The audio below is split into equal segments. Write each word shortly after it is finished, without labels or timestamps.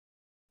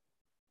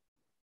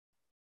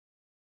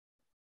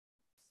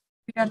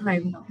We are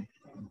live now.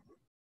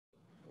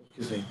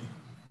 Okay,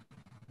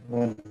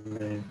 1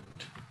 minute.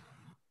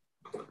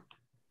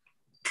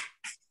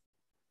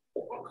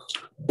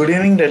 Good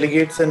evening,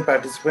 delegates and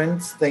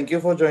participants. Thank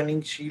you for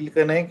joining Shield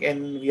Connect,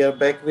 and we are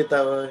back with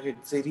our hit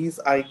series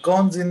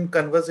Icons in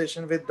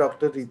Conversation with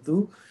Dr.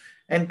 Ritu.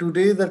 And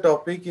today the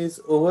topic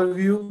is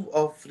Overview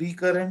of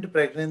Recurrent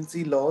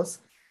Pregnancy Loss.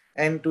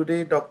 And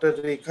today Dr.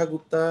 Rekha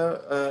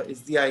Gupta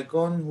is the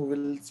icon who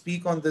will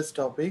speak on this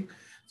topic.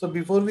 So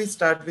before we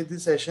start with the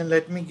session,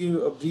 let me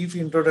give a brief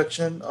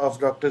introduction of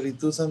Dr.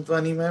 Ritu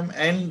Santwani ma'am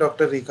and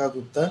Dr. Rekha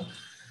Gupta.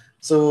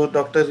 So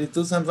Dr.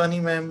 Ritu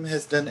Santwani ma'am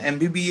has done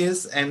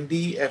MBBS,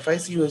 MD,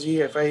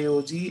 FICOG,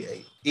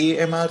 FIOG,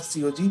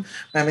 AMRCOG.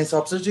 Ma'am is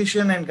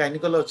obstetrician and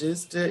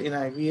gynecologist in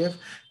IVF,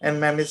 and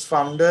ma'am is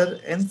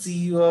founder and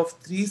CEO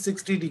of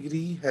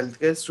 360-degree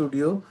Healthcare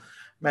Studio.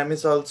 Ma'am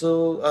is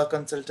also a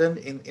consultant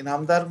in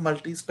Inamdar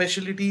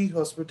Multi-Speciality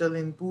Hospital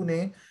in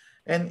Pune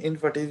and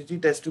infertility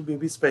test to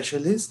baby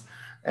specialist.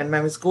 And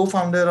ma'am is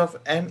co-founder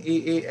of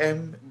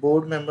MAAM,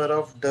 board member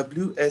of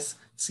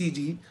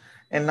WSCG.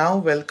 And now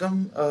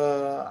welcome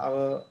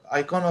our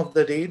icon of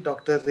the day,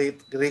 Dr.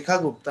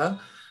 Rekha Gupta.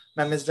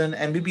 Ma'am has done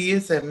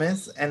MBBS,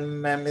 MS,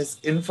 and ma'am is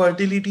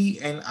infertility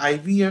and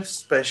IVF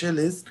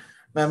specialist.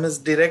 Ma'am is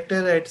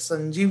director at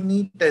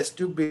Sanjeevani Test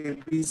Tube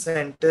Baby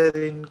Center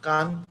in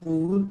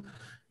Kanpur.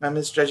 Ma'am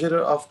is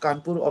treasurer of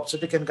Kanpur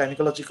Obstetric and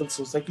Gynecological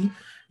Society.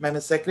 Ma'am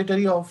is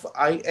secretary of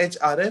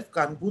IHRF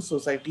Kanpur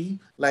Society,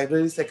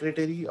 library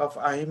secretary of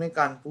IMA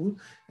Kanpur,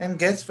 and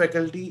guest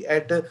faculty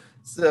at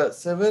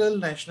several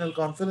national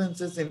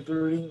conferences,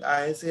 including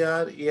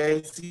ISAR,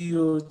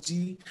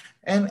 AICOG,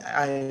 and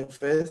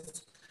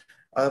IFS.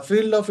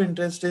 Field of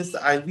interest is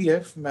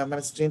IVF. Ma'am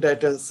is trained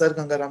at Sir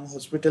Gangaram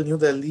Hospital, New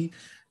Delhi,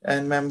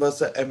 and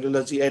members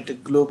embryology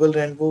at Global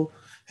Rainbow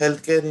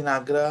Healthcare in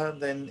Agra,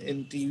 then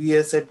in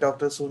TVS at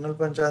Dr. Sonal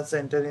Panchal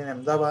Center in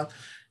Ahmedabad,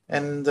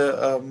 and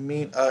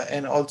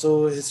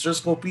also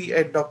hysteroscopy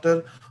at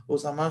Dr.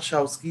 Osama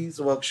Shawski's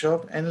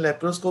workshop, and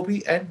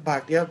laparoscopy at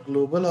Bhatia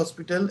Global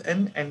Hospital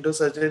and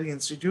Endosurgery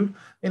Institute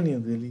in New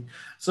Delhi.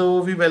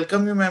 So we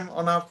welcome you, ma'am,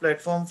 on our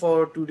platform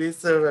for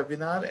today's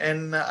webinar,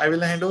 and I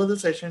will hand over the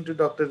session to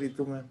Dr.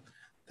 Ritu, ma'am.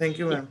 Thank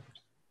you, ma'am.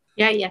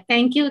 Yeah.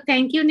 Thank you,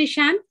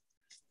 Nishan.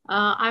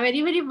 A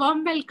very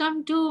warm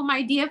welcome to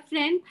my dear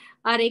friend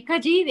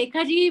Rekha ji.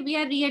 Rekha ji, we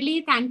are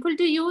really thankful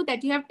to you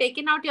that you have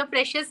taken out your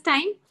precious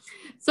time.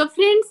 So,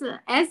 friends,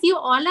 as you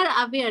all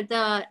are aware,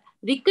 the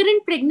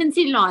recurrent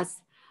pregnancy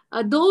loss,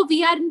 though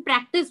we are in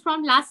practice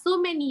from last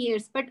so many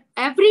years, but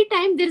every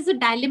time there is a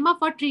dilemma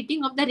for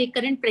treating of the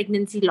recurrent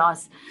pregnancy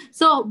loss.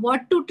 So,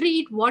 what to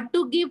treat, what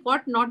to give,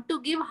 what not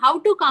to give, how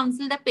to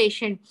counsel the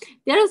patient.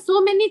 There are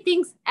so many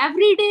things.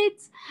 Every day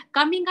it's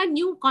coming a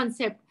new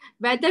concept.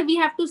 Whether we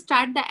have to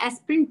start the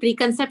aspirin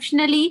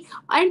preconceptionally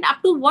and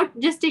up to what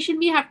gestation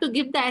we have to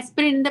give the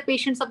aspirin in the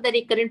patients of the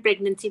recurrent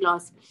pregnancy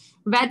loss.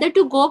 Whether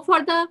to go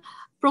for the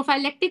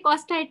prophylactic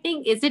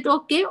ostating, is it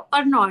okay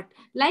or not?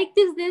 Like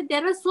this,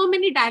 there are so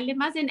many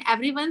dilemmas in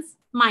everyone's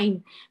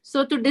mind.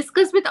 So to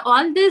discuss with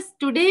all this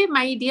today,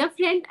 my dear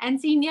friend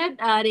and senior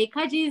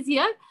Rekha ji is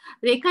here.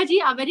 Rekha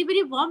ji, a very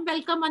warm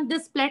welcome on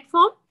this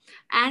platform.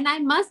 And I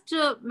must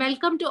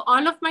welcome to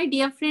all of my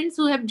dear friends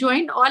who have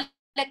joined all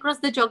across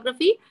the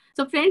geography.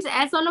 So friends,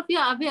 as all of you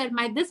are aware,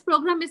 this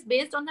program is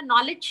based on the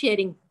knowledge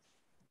sharing.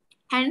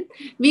 And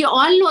we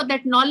all know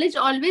that knowledge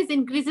always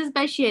increases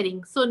by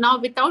sharing. So now,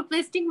 without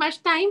wasting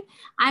much time,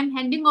 I'm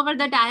handing over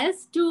the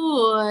dais to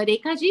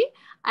Rekha ji,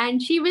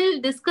 and she will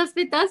discuss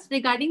with us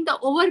regarding the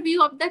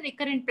overview of the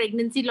recurrent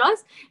pregnancy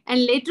loss.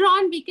 And later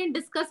on, we can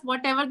discuss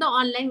whatever the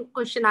online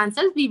question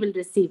answers we will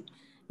receive.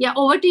 Yeah,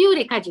 over to you,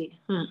 Rekha ji.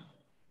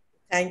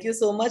 Thank you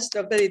so much,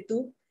 Dr.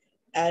 Ritu.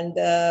 And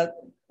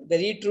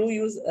very true,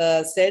 you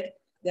said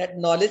that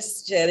knowledge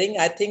sharing,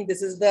 I think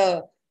this is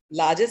the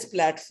largest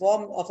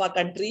platform of our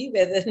country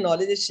where the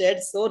knowledge is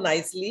shared so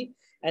nicely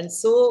and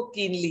so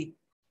keenly.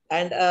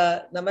 And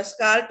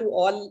namaskar to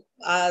all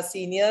our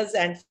seniors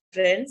and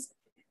friends.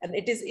 And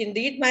it is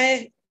indeed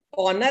my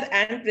honor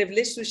and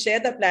privilege to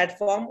share the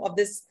platform of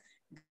this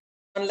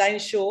online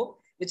show,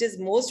 which is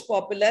most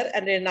popular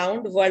and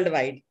renowned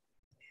worldwide.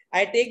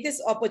 I take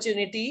this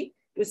opportunity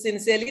to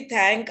sincerely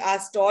thank our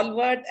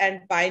stalwart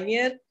and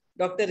pioneer,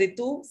 Dr.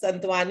 Ritu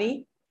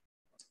Santwani,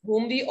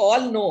 whom we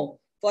all know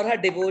for her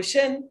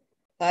devotion,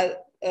 her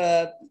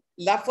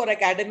love for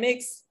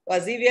academics,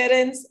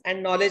 perseverance,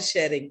 and knowledge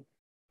sharing.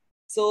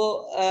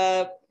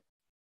 So,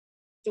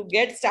 to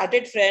get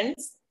started,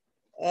 friends,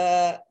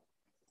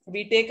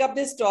 we take up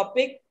this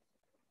topic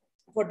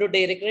for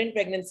today, recurrent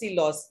pregnancy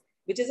loss,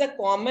 which is a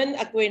common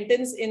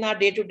acquaintance in our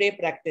day-to-day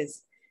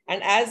practice.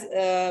 And as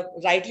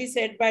rightly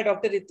said by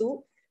Dr.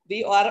 Ritu,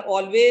 we are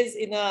always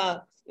in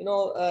a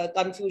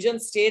confusion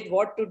state,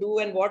 what to do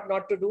and what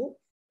not to do.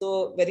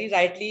 So very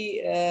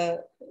rightly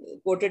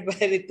quoted by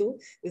Ritu,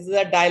 this is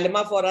a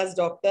dilemma for us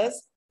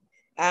doctors.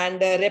 And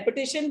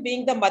repetition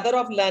being the mother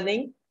of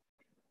learning,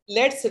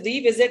 let's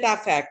revisit our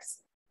facts.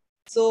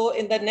 So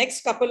in the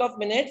next couple of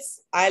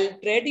minutes, I'll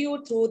tread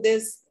you through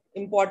this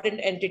important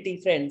entity,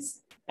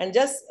 friends. And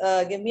just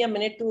give me a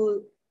minute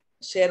to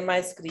share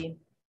my screen.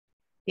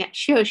 Yeah,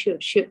 sure.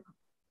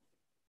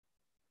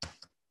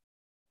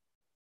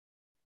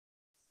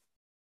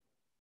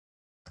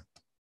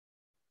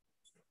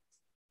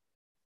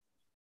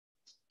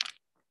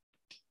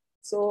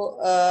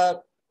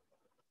 So,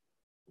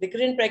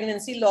 recurrent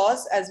pregnancy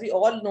loss, as we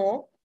all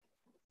know,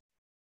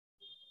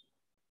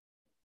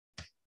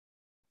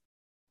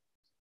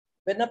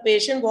 when a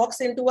patient walks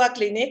into our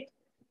clinic,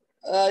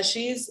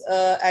 she's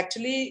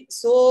actually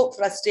so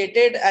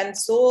frustrated and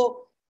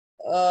so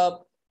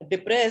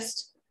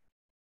depressed.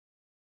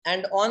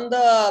 And on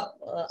the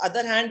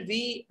other hand,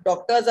 we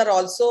doctors are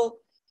also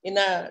in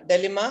a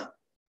dilemma,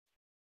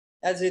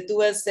 as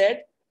Ritu has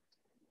said.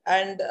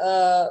 And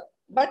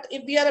but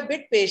if we are a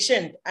bit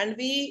patient and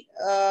we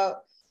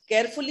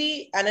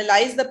carefully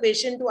analyze the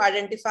patient to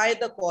identify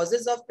the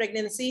causes of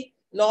pregnancy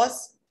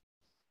loss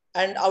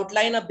and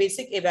outline a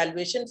basic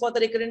evaluation for the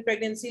recurrent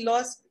pregnancy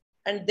loss,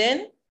 and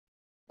then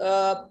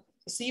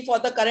see for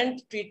the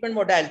current treatment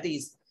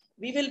modalities,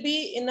 we will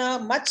be in a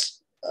much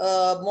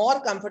more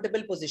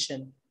comfortable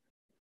position.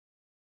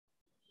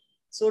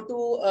 So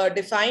to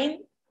define,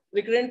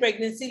 recurrent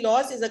pregnancy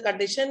loss is a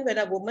condition when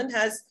a woman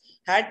has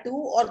had 2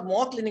 or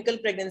more clinical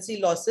pregnancy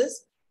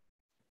losses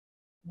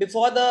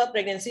before the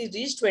pregnancy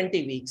reached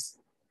 20 weeks.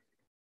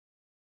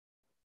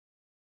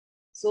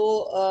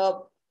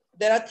 So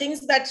there are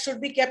things that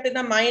should be kept in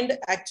our mind.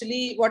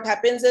 Actually, what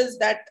happens is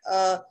that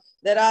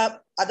there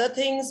are other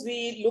things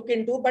we look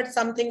into, but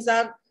some things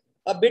are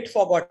a bit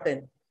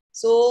forgotten.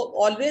 So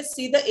always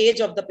see the age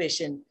of the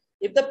patient.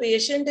 If the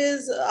patient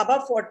is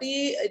above 40,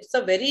 it's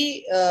a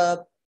very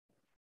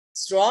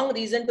strong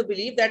reason to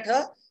believe that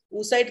her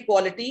oocyte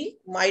quality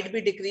might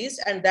be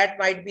decreased, and that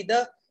might be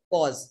the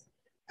cause.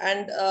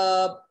 And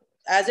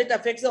as it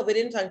affects the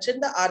ovarian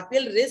function, the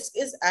RPL risk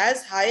is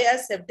as high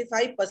as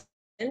 75%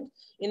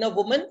 in a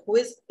woman who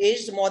is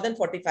aged more than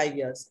 45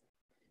 years.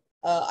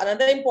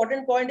 Another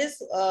important point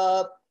is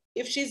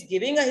if she's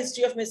giving a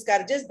history of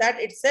miscarriages, that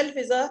itself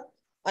is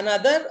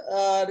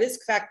another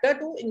risk factor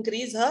to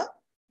increase her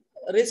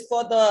risk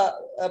for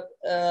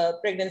the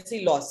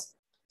pregnancy loss,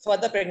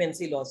 further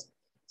pregnancy loss.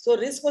 So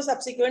risk for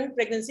subsequent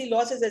pregnancy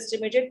loss is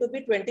estimated to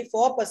be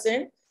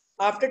 24%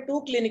 after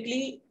 2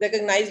 clinically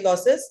recognized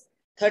losses,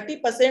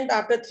 30%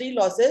 after 3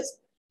 losses,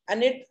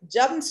 and it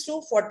jumps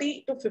to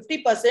 40 to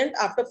 50%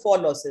 after 4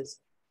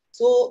 losses.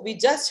 So we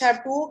just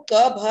have to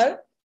curb her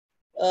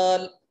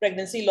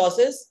pregnancy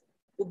losses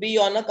to be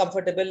on a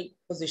comfortable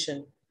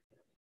position.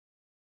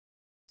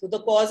 So the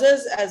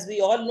causes, as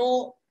we all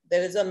know,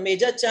 there is a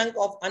major chunk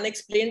of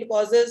unexplained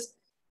causes.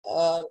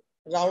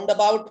 Round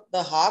about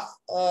the half,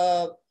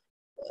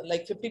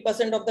 like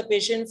 50% of the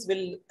patients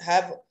will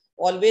have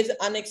always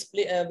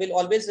unexplained, will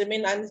always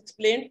remain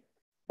unexplained.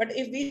 But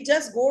if we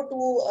just go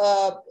to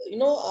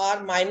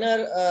our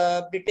minor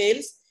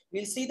details,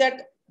 we'll see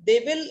that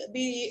they will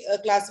be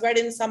classified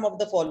in some of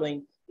the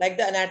following, like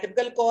the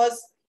anatomical cause,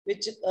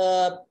 which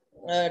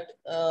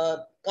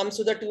comes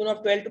to the tune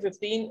of 12 to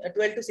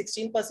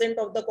 16%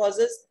 of the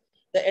causes.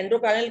 The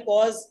endocrinal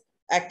cause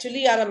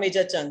actually are a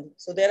major chunk.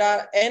 So there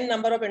are n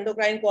number of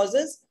endocrine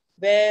causes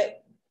where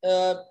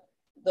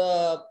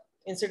the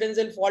incidence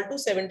will fall to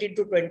 17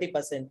 to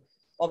 20%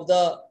 of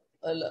the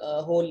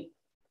whole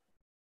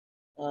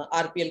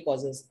RPL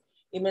causes.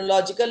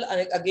 Immunological,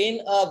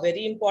 again, a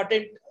very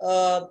important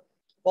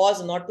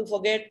cause not to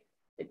forget.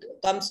 It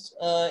comes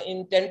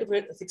in 10 to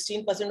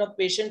 16% of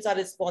patients are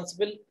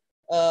responsible.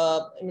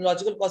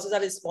 Immunological causes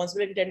are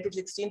responsible in 10 to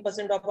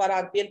 16% of our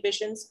RPL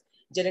patients.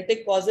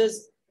 Genetic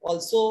causes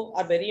also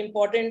are very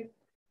important,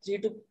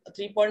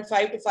 3.5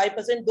 to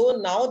 5%, though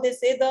now they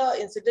say the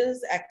incidence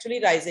is actually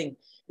rising.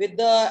 With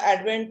the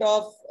advent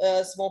of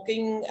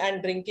smoking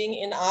and drinking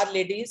in our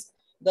ladies,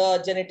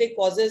 the genetic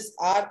causes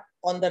are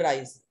on the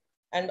rise.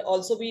 And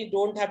also we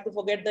don't have to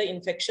forget the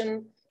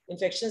infections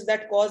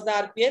that cause the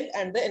RPL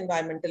and the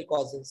environmental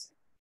causes.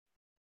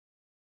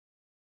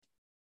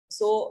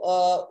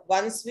 So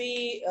once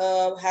we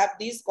have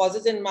these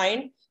causes in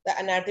mind, the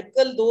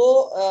anatomical,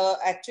 though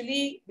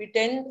actually we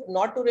tend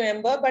not to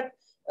remember, but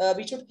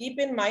we should keep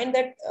in mind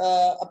that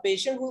a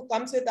patient who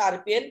comes with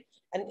RPL,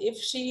 and if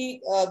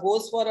she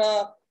goes for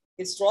a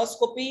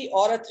hysteroscopy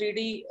or a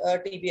 3D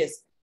TBS,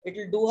 it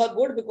will do her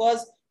good,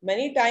 because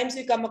many times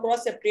we come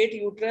across separate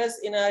uterus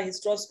in a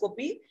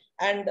hysteroscopy,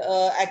 and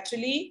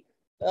actually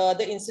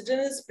the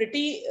incidence is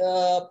pretty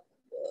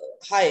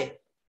high.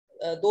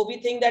 Though we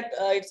think that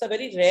it's a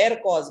very rare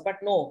cause,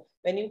 but no,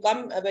 when you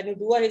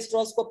do a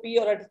hysteroscopy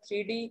or a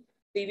 3D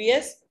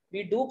TBS,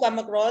 we do come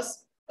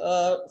across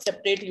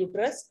separate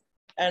uterus.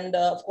 And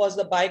of course,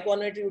 the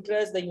biconjugate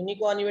uterus, the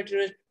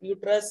uniconjugate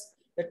uterus,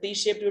 the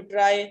T-shaped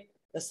uteri,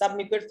 the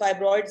submucoid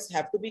fibroids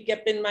have to be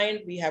kept in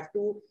mind. We have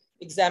to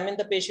examine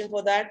the patient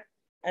for that.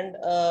 And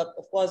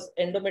of course,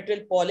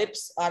 endometrial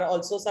polyps are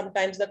also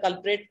sometimes the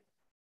culprit.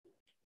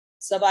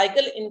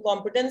 Cervical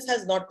incompetence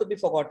has not to be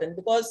forgotten,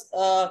 because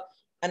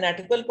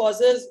anatomical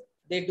causes,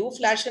 they do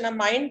flash in our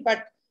mind,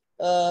 but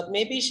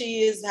maybe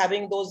she is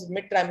having those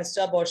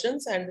mid-trimester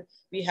abortions, and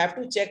we have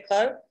to check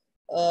her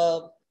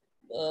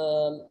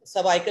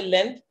cervical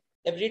length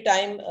every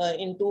time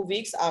in 2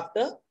 weeks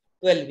after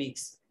 12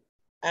 weeks.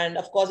 And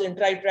of course,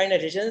 intrauterine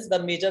adhesions, the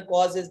major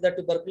cause is the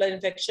tubercular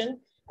infection.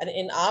 And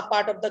in our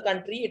part of the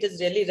country, it is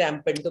really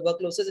rampant.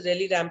 Tuberculosis is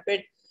really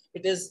rampant.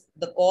 It is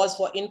the cause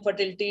for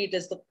infertility. It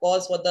is the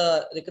cause for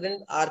the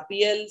recurrent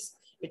RPLs.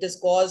 It is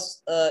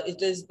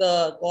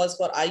the cause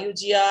for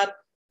IUGR,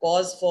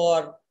 cause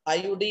for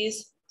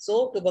IUDs.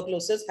 So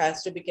tuberculosis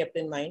has to be kept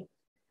in mind.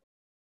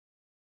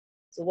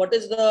 So what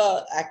is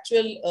the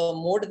actual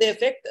mode they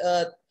affect?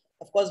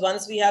 Of course,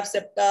 once we have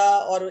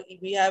septa or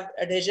we have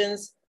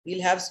adhesions,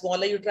 we'll have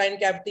smaller uterine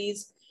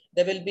cavities.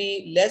 There will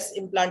be less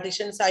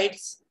implantation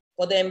sites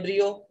for the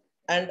embryo.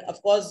 And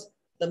of course,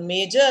 the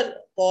major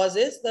cause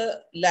is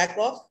the lack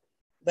of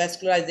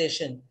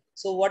vascularization.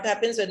 So what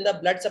happens when the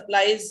blood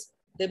supply is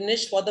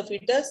diminished for the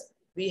fetus?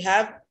 We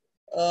have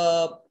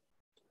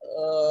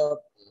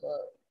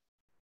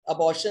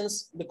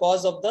abortions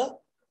because of the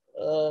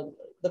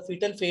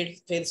fetal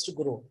fails to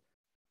grow.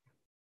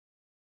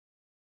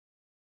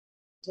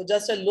 So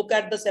just a look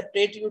at the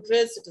separate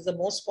uterus. It is the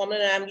most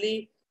common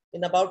anomaly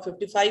in about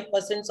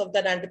 55% of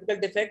the atypical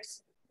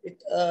defects.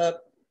 It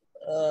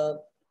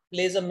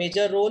plays a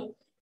major role,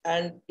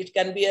 and it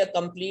can be a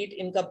complete,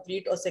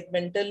 incomplete, or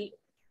segmental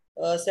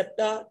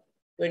septa.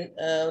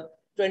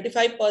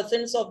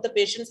 25% of the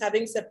patients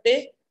having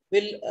septae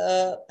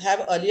will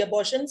have early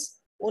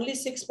abortions. Only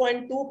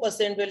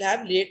 6.2% will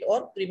have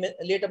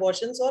late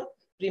abortions or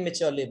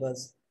premature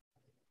labors.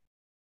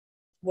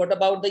 What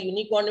about the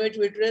uniconjugate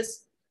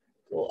uterus?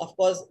 So of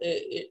course,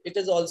 it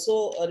is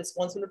also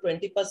responsible for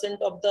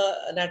 20% of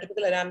the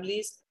atypical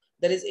anomalies.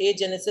 There is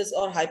agenesis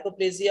or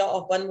hyperplasia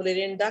of one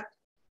Mullerian duct.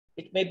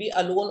 It may be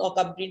alone or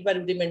accompanied by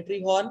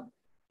rudimentary horn,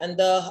 and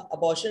the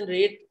abortion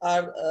rate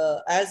are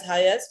as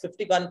high as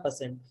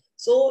 51%.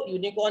 So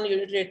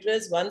uniconjugate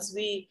uterus, once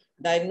we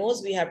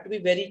diagnose, we have to be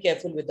very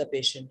careful with the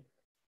patient.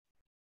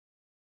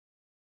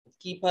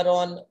 Keep her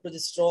on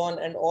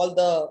progesterone and all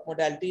the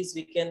modalities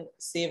we can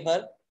save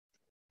her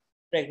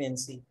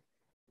pregnancy.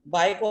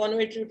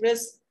 Biconjugate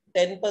uterus,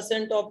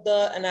 10% of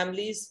the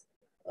anomalies,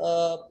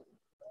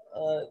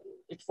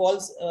 it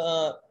falls,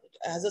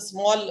 has a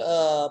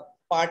small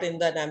part in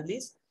the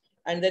anomalies,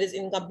 and there is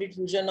incomplete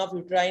fusion of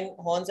uterine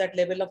horns at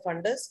level of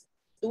fundus.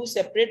 Two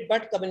separate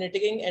but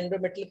communicating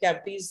endometrial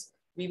cavities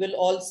we will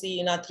all see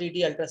in our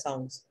 3D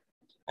ultrasounds.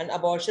 And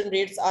abortion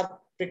rates are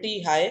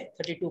pretty high,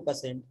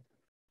 32%.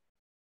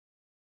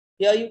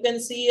 Here you can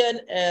see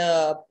an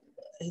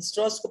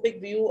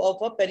hysteroscopic view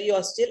of a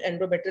periosteal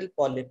endometrial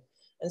polyp.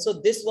 And so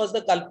this was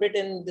the culprit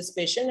in this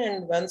patient,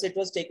 and once it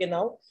was taken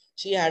out,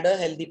 she had a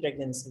healthy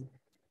pregnancy.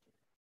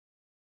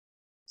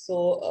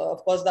 So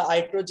of course, the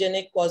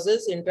iatrogenic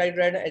causes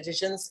intrauterine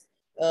adhesions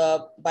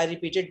by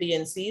repeated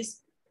DNCs,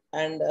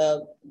 and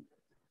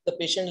the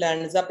patient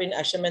lands up in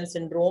Asherman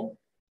syndrome,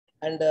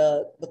 and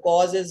the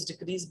cause is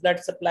decreased blood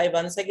supply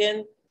once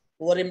again,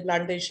 poor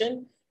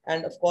implantation,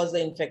 and of course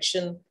the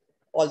infection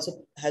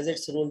also has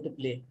its role to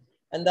play.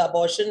 And the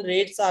abortion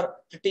rates are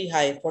pretty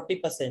high,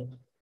 40%.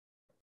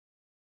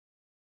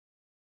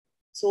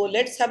 So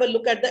let's have a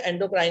look at the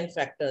endocrine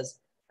factors.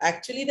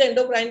 Actually, the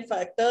endocrine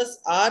factors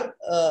are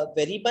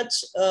very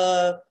much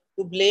to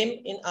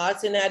blame in our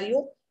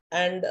scenario,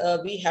 and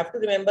we have to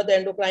remember the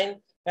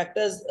endocrine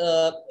factors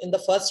in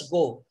the first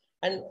go.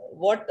 And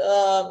what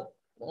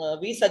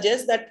we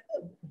suggest that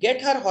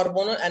get her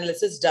hormonal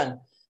analysis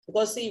done,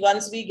 because see,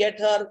 once we get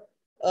her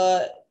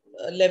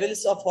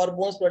levels of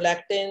hormones,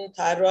 prolactin,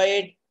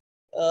 thyroid,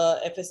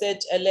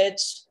 FSH,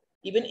 LH,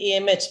 even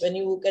AMH, when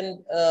you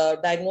can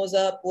diagnose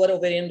a poor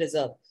ovarian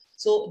reserve.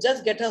 So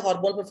just get a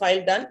hormone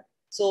profile done,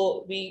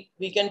 so we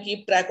can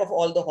keep track of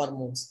all the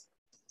hormones.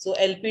 So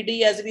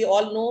LPD, as we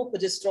all know,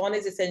 progesterone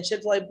is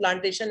essential for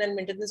implantation and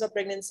maintenance of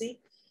pregnancy.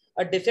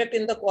 A defect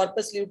in the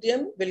corpus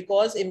luteum will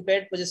cause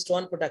impaired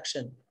progesterone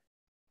production.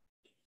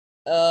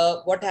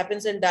 What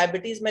happens in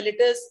diabetes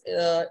mellitus?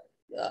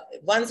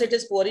 Once it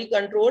is poorly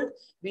controlled,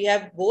 we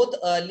have both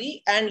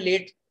early and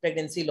late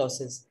pregnancy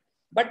losses.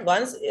 But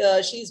once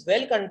she is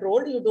well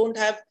controlled, you don't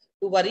have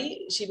to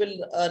worry. She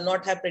will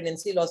not have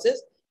pregnancy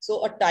losses.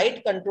 So a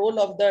tight control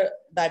of the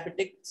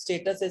diabetic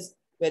status is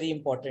very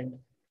important.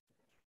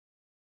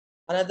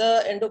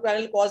 Another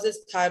endocrinal cause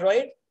is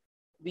thyroid.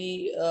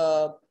 We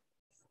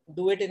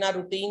do it in our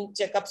routine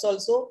checkups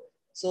also.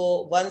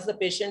 So once the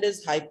patient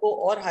is hypo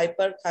or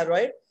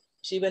hyperthyroid,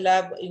 she will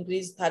have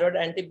increased thyroid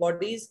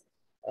antibodies.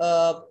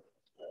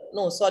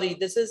 No, sorry,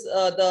 this is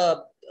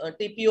the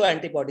TPO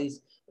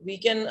antibodies. We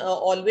can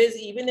always,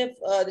 even if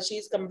she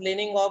is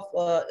complaining of,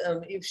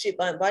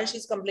 while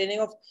she's complaining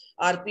of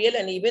RPL,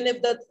 and even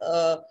if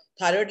the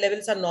thyroid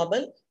levels are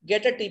normal,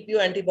 get a TPO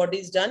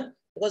antibodies done,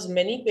 because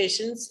many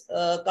patients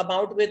come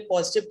out with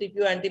positive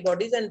TPO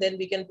antibodies, and then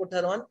we can put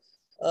her on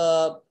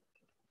our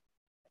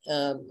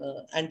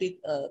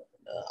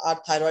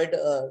thyroid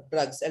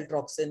drugs,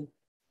 L-troxin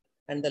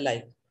and the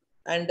like.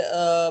 And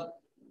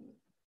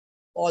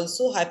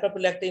also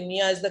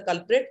hyperprolactinemia is the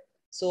culprit.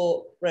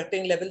 So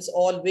prolactin levels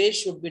always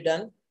should be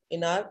done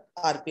in our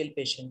RPL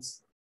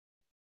patients.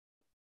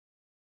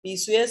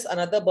 PCOS,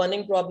 another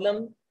burning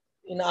problem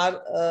in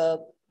our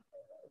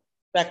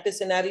practice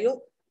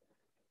scenario.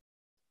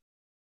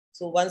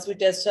 So once we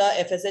test her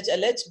FSH,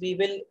 LH, we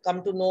will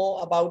come to know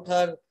about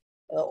her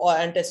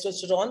and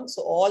testosterone.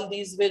 So all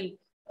these will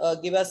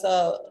give us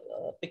a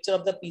picture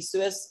of the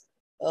PCOS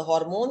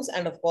hormones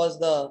and of course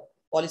the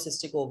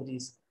polycystic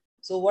ovaries.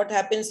 So what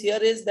happens here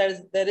is there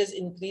is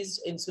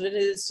increased insulin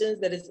resistance,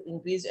 there is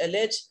increased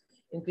LH,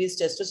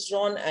 increased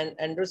testosterone and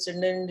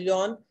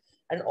androstenedione,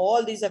 and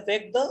all these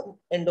affect the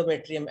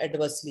endometrium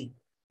adversely.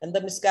 And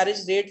the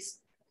miscarriage rates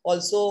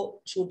also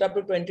shoot up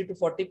to 20 to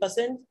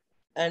 40%.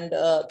 And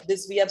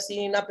this we have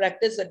seen in our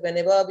practice that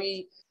whenever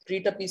we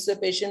treat a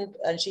PCOS patient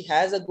and she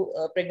has a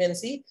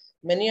pregnancy,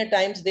 many a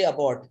times they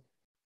abort.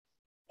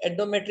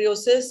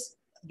 Endometriosis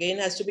again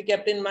has to be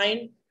kept in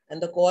mind,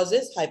 and the cause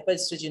is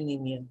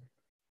hyperestrogenemia.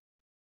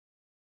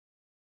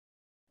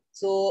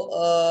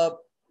 So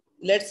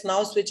let's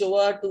now switch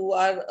over to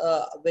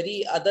our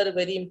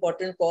very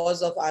important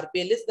cause of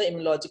RPL is the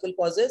immunological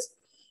causes.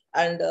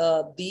 And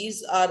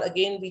these are,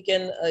 again, we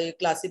can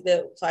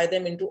classify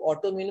them into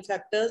autoimmune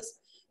factors,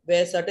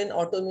 where certain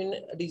autoimmune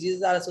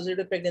diseases are associated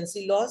with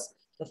pregnancy loss.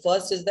 The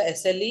first is the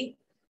SLE,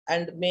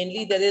 and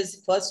mainly there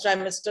is first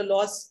trimester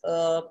loss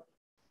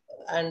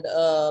and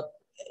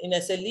in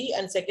SLE,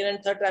 and second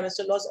and third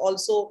trimester loss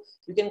also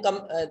you can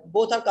come,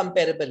 both are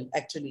comparable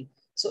actually.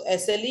 So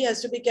SLE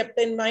has to be kept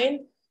in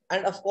mind,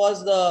 and of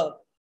course the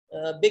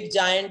big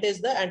giant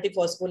is the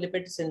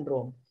antiphospholipid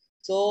syndrome.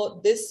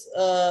 So this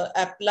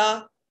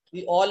APLA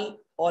we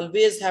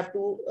always have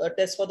to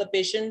test for the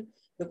patient,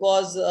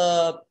 because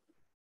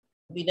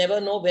we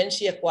never know when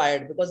she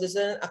acquired, because this is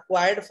an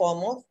acquired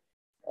form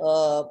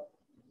of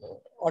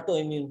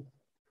autoimmune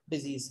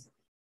disease.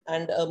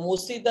 And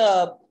mostly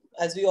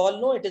as we all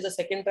know, it is a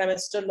second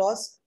trimester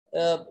loss.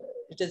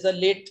 It is a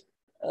late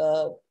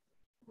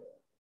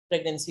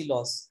pregnancy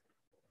loss.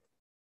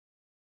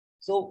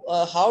 So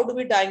how do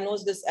we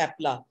diagnose this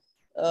APLA?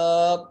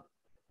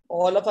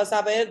 All of us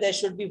are aware there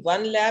should be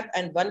one lab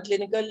and one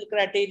clinical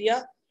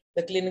criteria.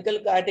 The clinical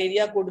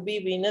criteria could be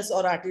venous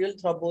or arterial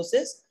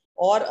thrombosis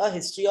or a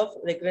history of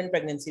recurrent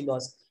pregnancy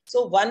loss.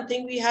 So one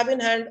thing we have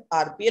in hand,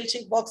 RPL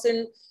check box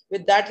in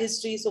with that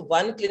history. So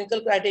one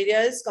clinical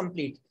criteria is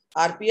complete.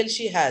 RPL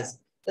she has.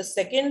 The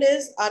second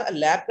is our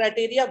lab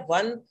criteria.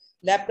 One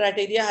lab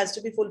criteria has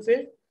to be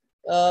fulfilled.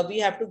 We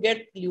have to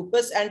get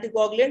lupus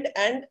anticoagulant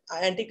and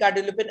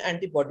anticardiolipin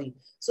antibody.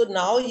 So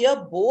now here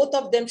both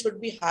of them should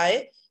be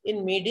high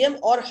in medium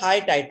or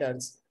high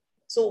titers.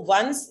 So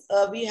once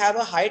we have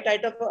a high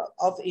titer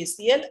of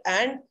ACL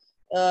and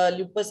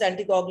lupus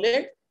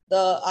anticoagulant,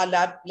 our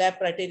lab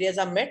criteria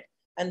are met,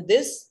 and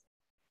this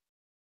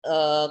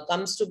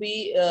comes to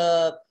be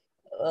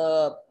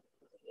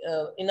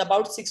in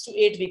about 6 to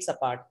 8 weeks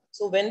apart.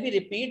 So when we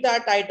repeat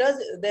our titers,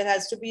 there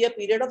has to be a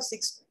period of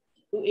 6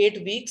 to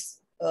 8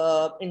 weeks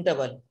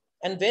interval.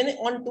 And when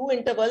on 2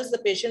 intervals, the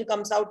patient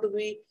comes out to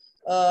be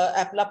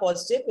APLA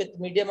positive with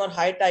medium or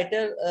high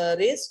titer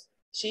raised,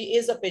 she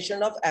is a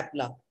patient of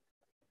APLA.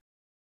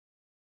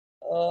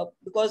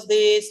 Because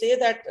they say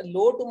that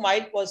low to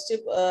mild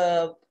positive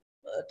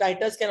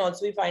titers can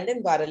also be found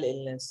in viral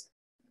illness.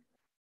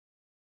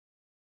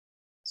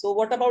 So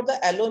what about the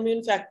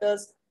alloimmune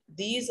factors?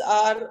 These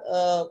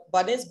are,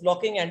 one is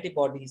blocking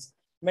antibodies.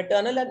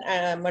 Maternal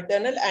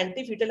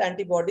anti-fetal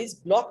antibodies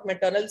block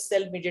maternal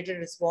cell-mediated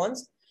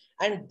response,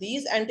 and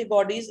these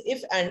antibodies,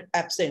 if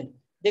absent,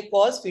 they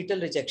cause fetal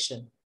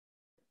rejection.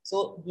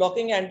 So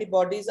blocking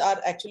antibodies are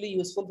actually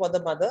useful for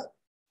the mother.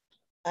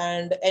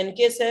 And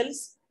NK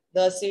cells,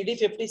 the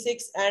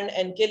CD56 and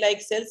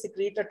NK-like cells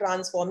secrete a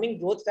transforming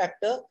growth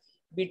factor,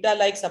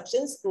 beta-like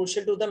substance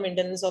crucial to the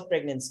maintenance of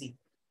pregnancy.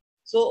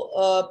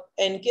 So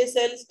NK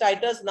cells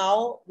titers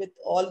now, with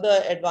all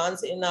the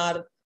advance in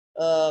our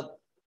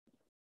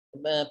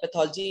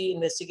pathology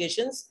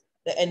investigations,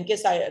 the NK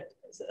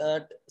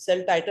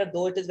cell titer,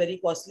 though it is very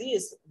costly,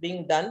 is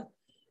being done.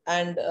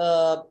 And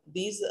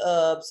these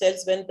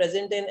cells, when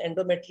present in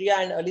endometria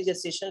and early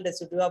gestational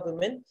residue of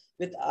women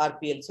with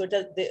RPL, so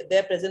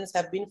their presence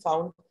have been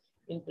found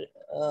in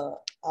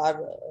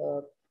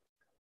our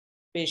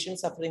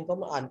patients suffering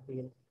from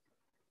RPL.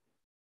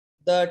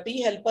 The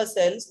T helper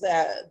cells,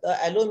 the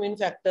alloimmune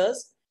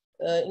factors,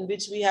 in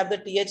which we have the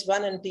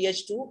TH1 and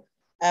TH2,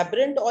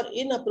 aberrant or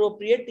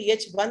inappropriate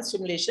TH1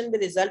 stimulation will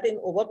result in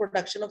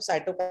overproduction of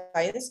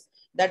cytokines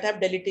that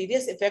have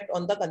deleterious effect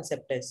on the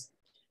conceptus.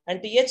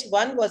 And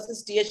TH1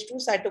 versus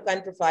TH2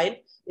 cytokine profile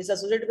is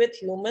associated with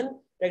human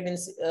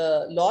pregnancy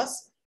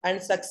loss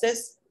and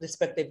success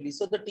respectively.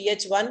 So the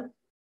TH1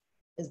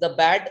 is the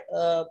bad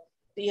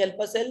T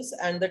helper cells,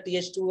 and the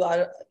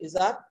TH2 is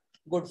our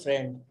good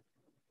friend.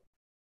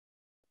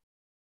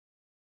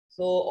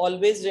 So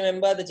always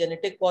remember the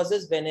genetic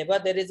causes whenever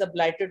there is a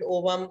blighted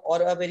ovum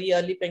or a very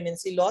early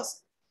pregnancy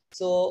loss.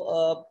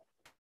 So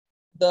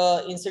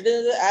the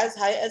incidence is as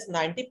high as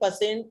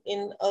 90%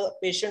 in a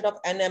patient of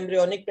an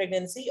embryonic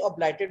pregnancy or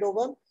blighted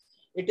ovum.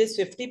 It is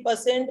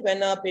 50%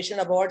 when a patient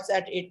aborts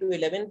at 8 to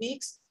 11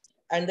 weeks.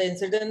 And the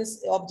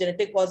incidence of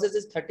genetic causes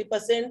is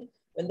 30%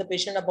 when the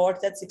patient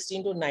aborts at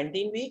 16 to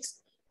 19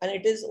 weeks, and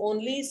it is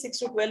only 6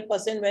 to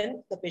 12%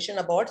 when the patient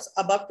aborts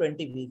above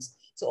 20 weeks.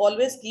 So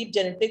always keep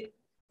genetic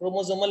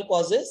chromosomal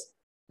causes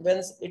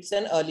when it's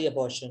an early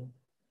abortion.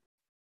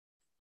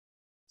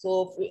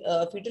 So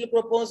fetal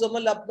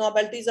chromosomal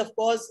abnormalities, of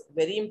course,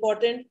 very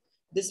important.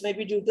 This may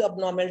be due to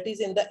abnormalities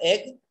in the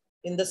egg,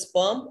 in the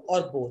sperm,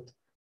 or both.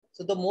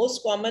 So the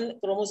most common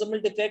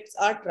chromosomal defects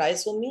are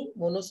trisomy,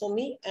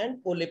 monosomy,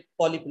 and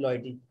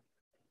polyploidy.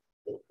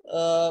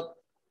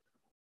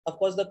 Of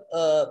course,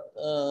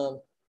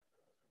 the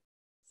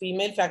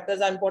female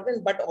factors are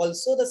important, but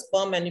also the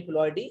sperm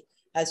aneuploidy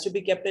has to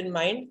be kept in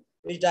mind,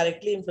 which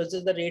directly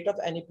influences the rate of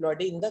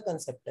aneuploidy in the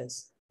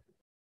conceptus.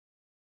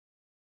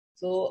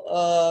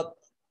 So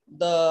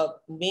the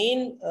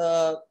main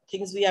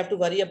things we have to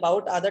worry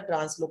about are the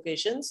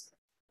translocations,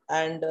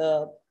 and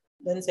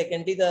then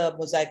secondly, the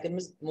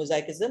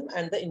mosaicism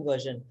and the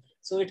inversion.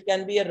 So it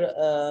can be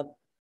a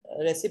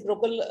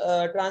reciprocal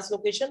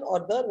translocation or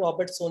the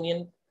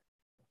Robertsonian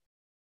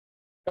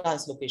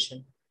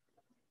translocation.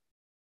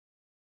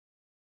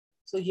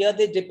 So here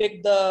they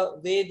depict the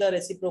way the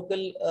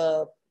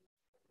reciprocal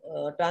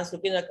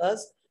translocation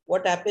occurs.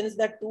 What happens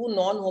that two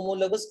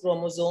non-homologous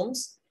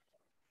chromosomes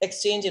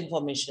exchange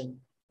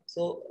information.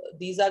 So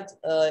these are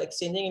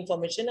exchanging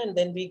information, and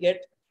then we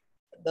get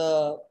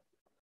the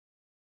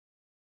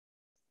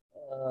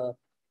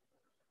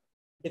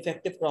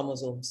defective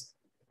chromosomes.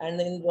 And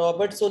in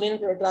Robertsonian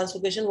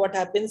translocation, what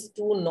happens?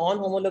 Two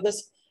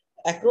non-homologous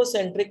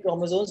acrocentric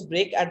chromosomes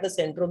break at the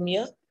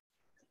centromere,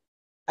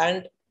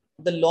 and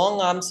the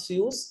long arms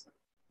fuse,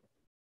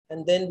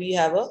 and then we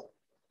have a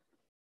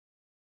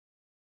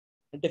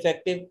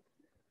defective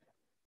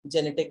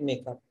genetic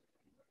makeup.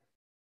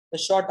 The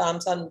short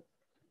arms are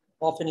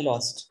often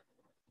lost.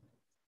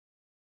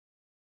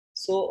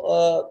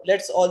 So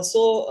let's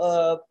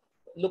also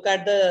look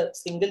at the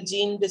single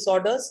gene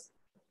disorders.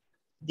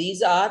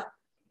 These are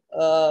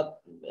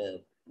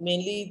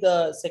mainly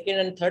the second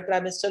and third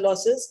trimester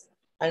losses,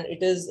 and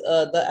it is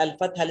the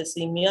alpha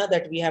thalassemia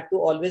that we have to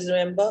always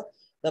remember,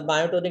 the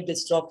myotonic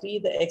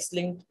dystrophy, the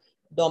X-linked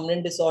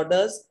dominant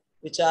disorders,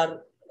 which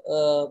are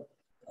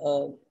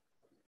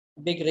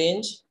big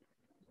range,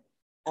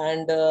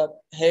 and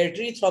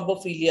hereditary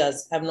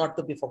thrombophilias have not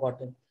to be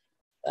forgotten.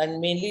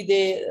 And mainly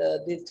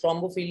the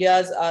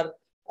thrombophilias are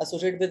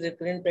associated with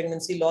recurrent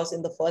pregnancy loss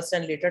in the first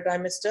and later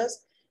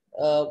trimesters.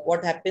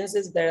 What happens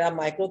is there are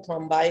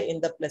microthrombi in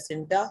the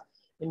placenta,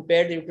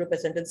 impaired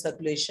uteroplacental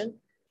circulation.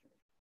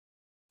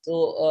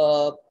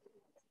 So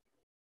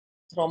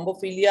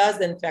thrombophilias,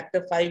 then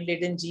factor V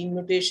laden gene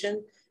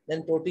mutation,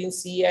 then protein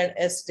C and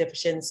S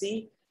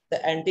deficiency, the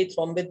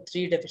antithrombin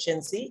 3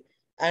 deficiency,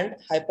 and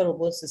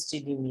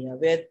hyperhomocystinemia,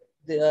 where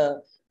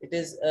it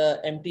is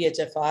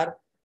MTHFR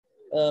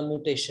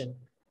mutation.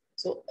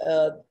 So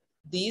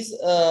these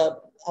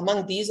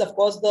among these, of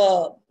course,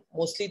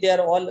 mostly they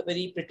are all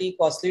very pretty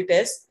costly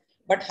tests,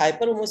 but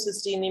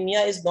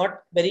hyperhomocystinemia is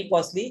not very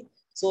costly.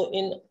 So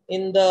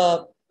in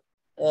the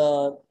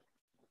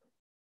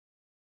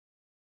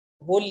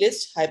whole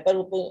list,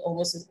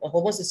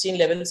 homocysteine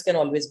levels can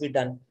always be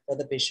done for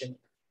the patient.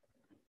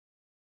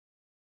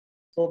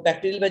 So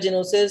bacterial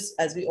vaginosis,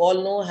 as we all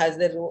know, has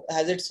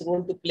its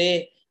role to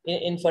play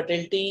in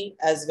infertility,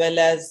 as well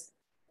as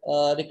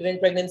recurrent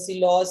pregnancy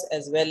loss,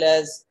 as well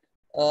as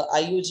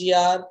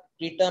IUGR,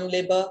 preterm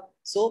labor.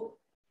 So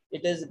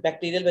it is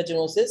bacterial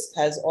vaginosis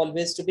has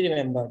always to be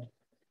remembered.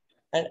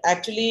 And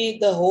actually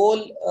the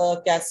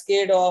whole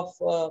cascade of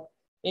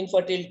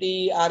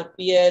infertility,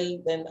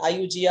 RPL, then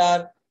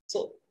IUGR.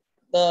 So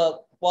the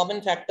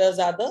common factors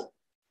are the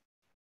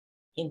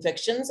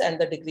infections and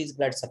the decreased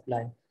blood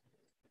supply.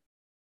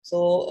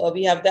 So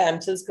we have the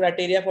AMSELS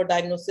criteria for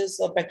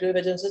diagnosis of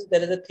bacterial vaginosis.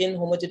 There is a thin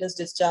homogeneous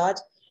discharge.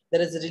 There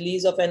is a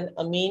release of an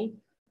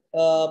amine.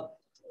 Of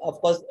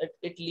course,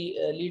 it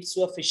leads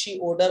to a fishy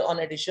odor on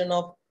addition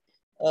of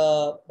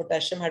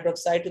potassium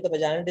hydroxide to the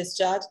vaginal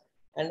discharge.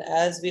 And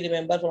as we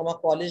remember from our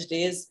college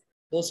days,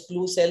 those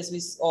clue cells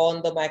we saw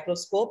on the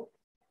microscope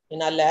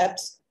in our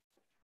labs,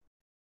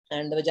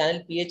 and the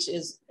vaginal pH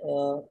is,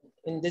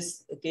 in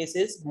this case,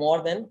 is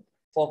more than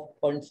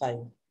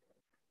 4.5.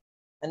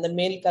 And the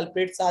male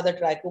culprits are the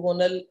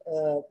Trichomonas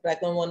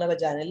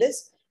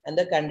vaginalis and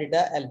the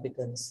Candida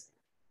albicans.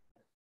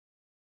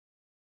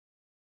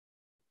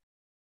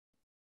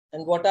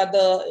 And what are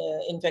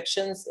the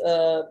infections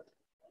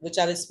which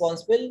are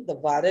responsible? The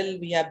viral,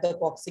 we have the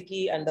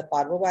Coxsackie and the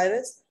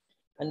parvovirus.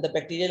 And the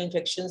bacterial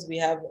infections, we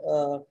have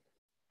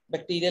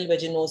bacterial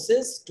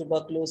vaginosis,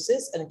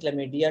 tuberculosis, and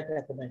chlamydia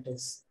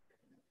trachomatis.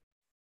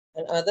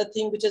 And another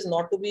thing which is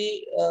not to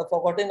be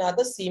forgotten are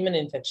the semen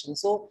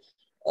infections. So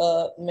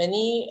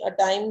many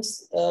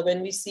times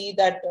when we see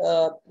that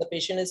the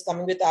patient is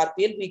coming with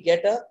RPL, we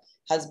get a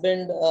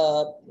husband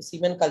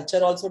semen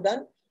culture also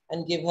done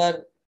and give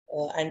her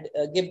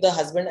give the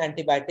husband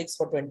antibiotics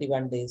for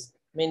 21 days,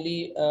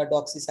 mainly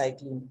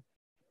doxycycline.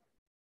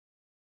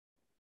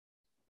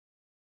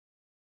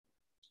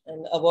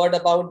 And a word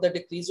about the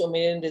decreased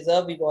ovarian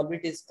reserve, we've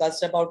already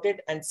discussed about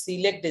it, and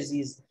celiac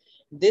disease.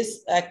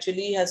 this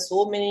actually has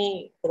so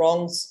many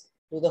prongs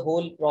to the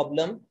whole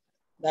problem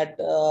that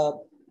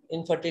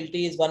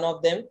infertility is one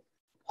of them,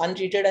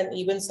 untreated and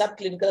even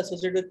subclinical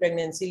associated with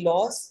pregnancy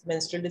loss,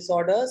 menstrual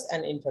disorders,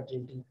 and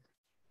infertility.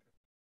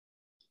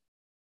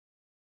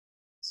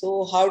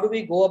 So how do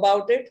we go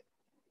about it?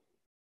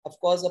 Of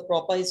course, a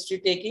proper history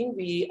taking,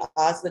 we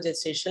ask the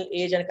gestational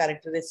age and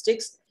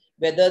characteristics,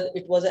 whether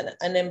it was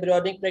an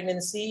embryonic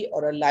pregnancy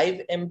or a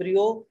live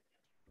embryo.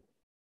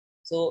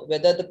 So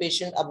whether the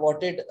patient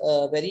aborted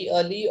very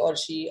early or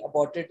she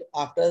aborted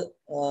after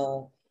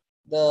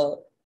the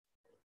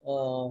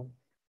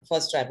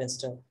first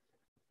trimester.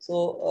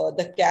 So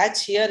the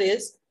catch here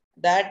is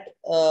that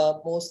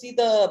mostly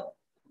the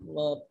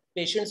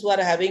patients who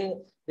are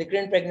having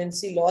recurrent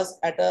pregnancy loss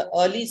at an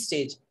early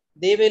stage,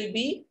 they will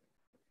be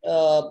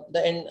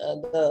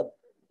the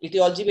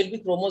etiology will be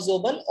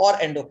chromosomal or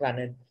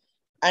endocrinal.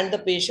 And the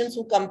patients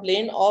who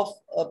complain of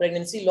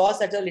pregnancy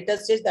loss at a later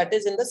stage, that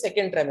is in the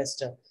second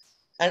trimester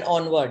and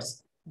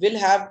onwards, will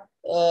have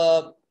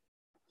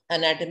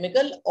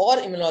anatomical or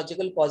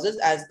immunological causes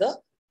as the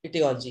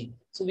etiology.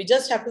 So we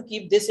just have to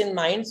keep this in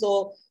mind.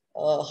 So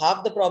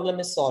half the problem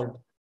is solved.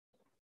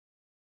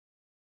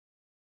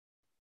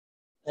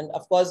 And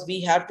of course,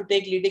 we have to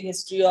take leading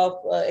history of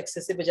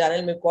excessive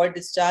vaginal mucoid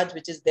discharge,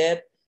 which is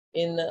there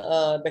in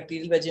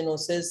bacterial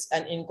vaginosis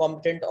and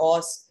incompetent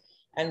os,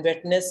 and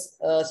wetness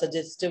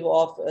suggestive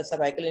of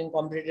cervical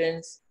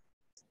incompetence.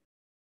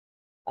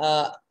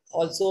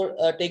 Also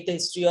take the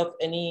history of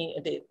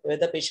any,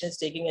 whether patient is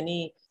taking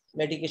any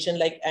medication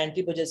like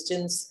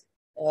antiprogestins,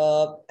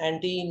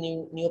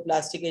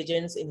 anti-neoplastic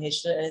agents,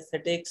 inhalation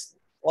anesthetics,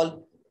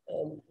 all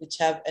which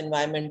have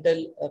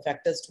environmental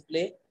factors to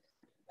play,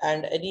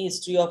 and any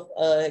history of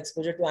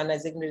exposure to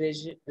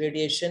ionizing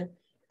radiation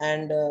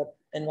and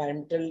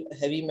environmental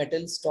heavy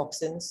metals,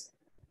 toxins.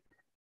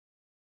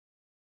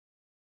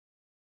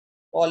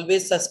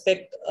 Always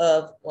suspect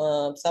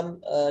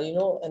some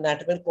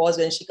anatomical cause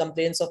when she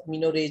complains of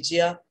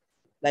menorrhagia,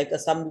 like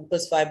some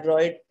mucous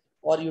fibroid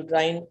or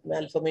uterine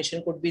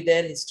malformation could be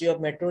there. History of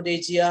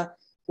metrorrhagia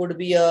could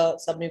be a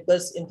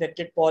submucous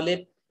infected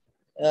polyp,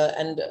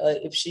 and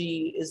if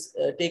she is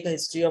take a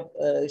history of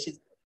she's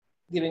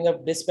giving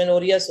up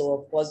dysmenorrhea, so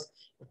of course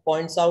it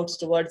points out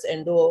towards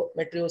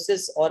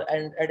endometriosis or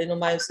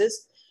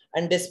adenomyosis,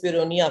 and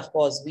dyspareunia. Of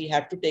course, we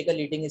have to take a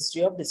leading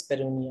history of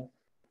dyspareunia.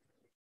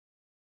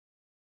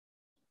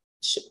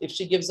 If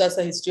she gives us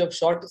a history of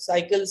short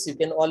cycles, you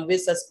can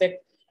always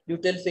suspect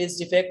luteal phase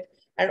defect.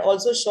 And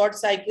also short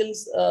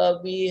cycles,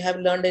 we have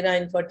learned in our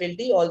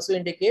infertility, also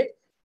indicate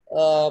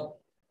poor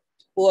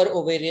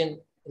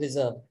ovarian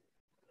reserve.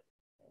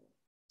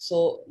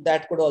 So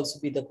that could also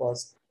be the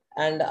cause.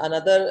 And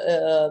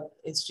another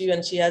history,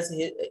 when she has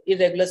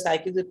irregular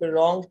cycles with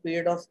prolonged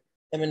period of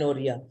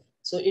amenorrhea.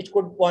 So it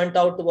could point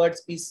out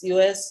towards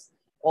PCOS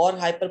or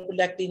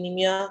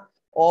hyperprolactinemia,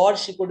 or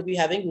she could be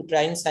having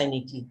uterine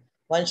synecdoche.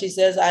 When she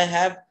says, I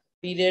have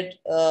periods,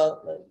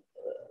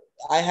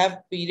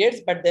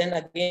 but then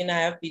again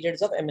I have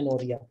periods of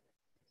amenorrhea.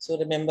 So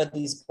remember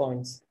these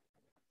points.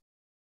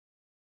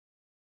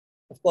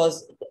 Of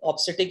course,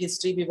 obstetric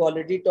history we've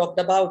already talked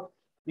about.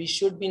 We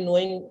should be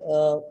knowing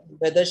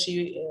whether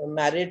she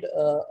married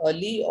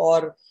early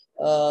or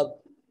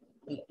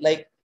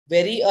like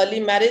very early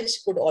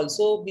marriage could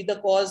also be the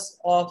cause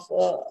of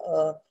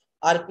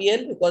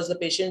RPL, because the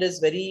patient is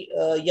very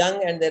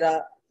young and there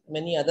are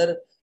many other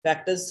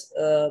factors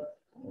to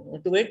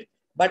it.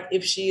 But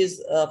if she is,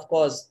 of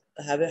course,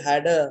 have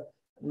had a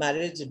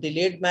marriage,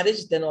 delayed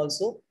marriage, then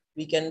also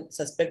we can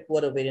suspect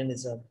poor ovarian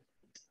reserve.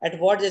 At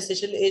what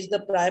gestational age the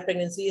prior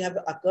pregnancy have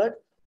occurred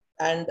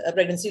and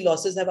pregnancy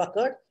losses have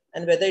occurred,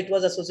 and whether it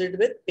was associated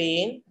with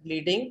pain,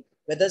 bleeding,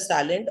 whether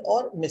silent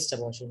or missed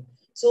abortion.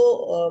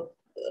 So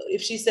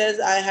if she says,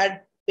 I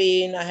had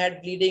pain, I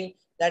had bleeding,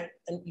 that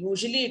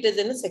usually it is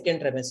in the second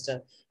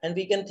trimester, and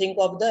we can think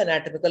of the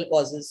anatomical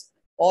causes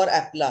or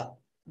APLA.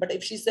 But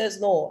if she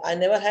says, no, I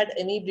never had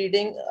any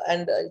bleeding,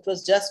 and it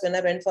was just when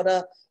I went for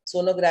a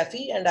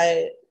sonography and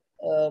I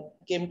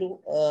came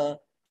to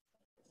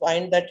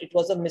find that it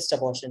was a missed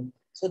abortion.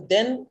 So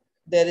then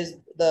there is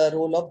the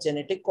role of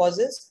genetic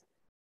causes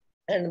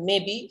and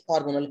maybe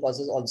hormonal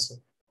causes also.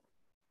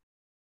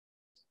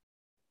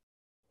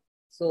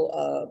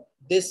 So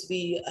this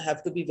we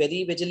have to be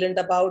very vigilant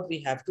about. We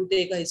have to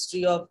take a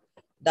history of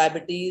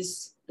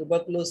diabetes,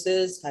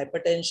 tuberculosis,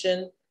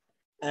 hypertension,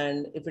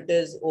 and if it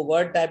is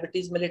overt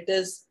diabetes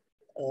mellitus,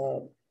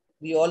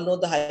 we all know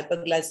the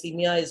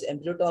hyperglycemia is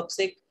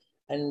embryotoxic,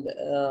 and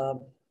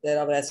there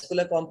are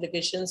vascular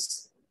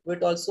complications to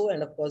it also,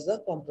 and of course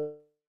the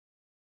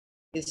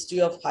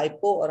history of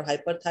hypo or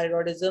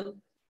hyperthyroidism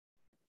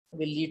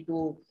will lead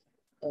to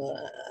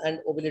an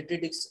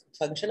ovulatory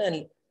dysfunction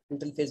and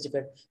luteal phase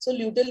defect. So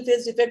luteal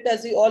phase defect,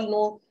 as we all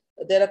know,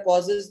 there are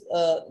causes,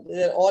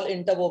 they are all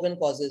interwoven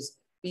causes: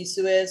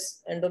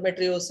 PCOS,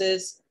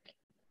 endometriosis,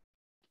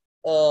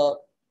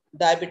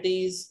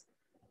 diabetes,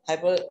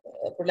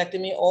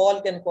 hyperprolactinemia,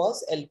 all can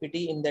cause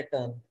LPT in their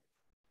turn.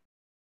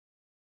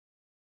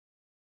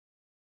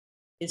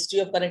 history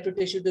of connective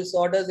tissue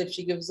disorders, if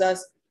she gives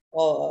us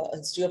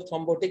history of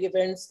thrombotic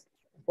events,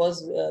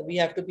 because we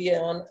have to be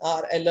on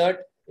our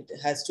alert. It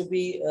has to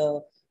be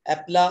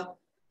APLA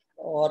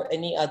or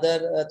any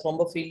other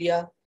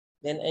thrombophilia.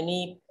 Then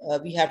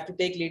we have to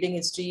take leading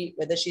history,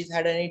 whether she's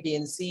had any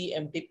DNC,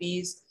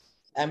 MTPs,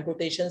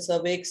 amputation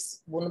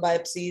cervix, wound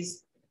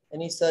biopsies,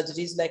 any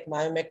surgeries like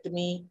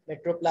myomectomy,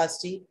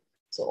 metroplasty.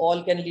 So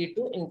all can lead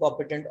to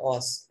incompetent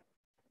os.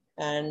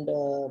 And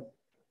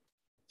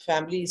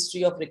family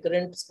history of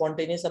recurrent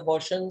spontaneous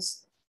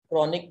abortions,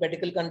 chronic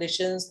medical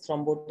conditions,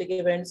 thrombotic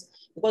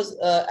events, because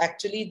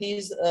actually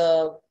these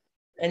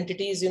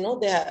entities, they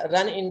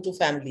run into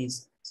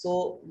families.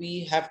 So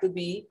we have to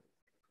be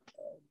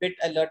a bit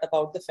alert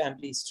about the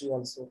family history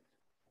also.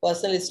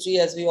 Personal history,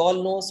 as we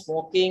all know,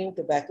 smoking,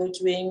 tobacco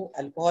chewing,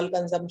 alcohol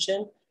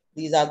consumption,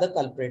 these are the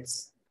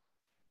culprits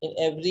in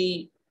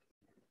every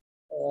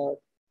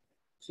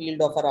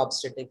field of our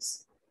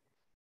obstetrics.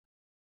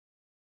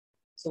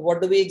 So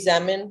what do we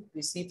examine?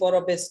 We see for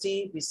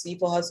obesity, we see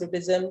for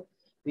hirsutism,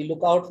 we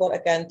look out for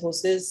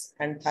acanthosis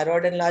and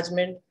thyroid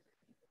enlargement.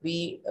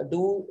 We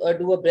do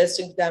a breast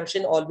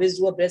examination, always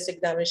do a breast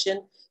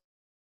examination.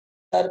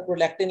 Her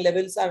prolactin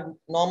levels are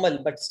normal,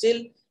 but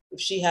still if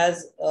she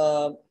has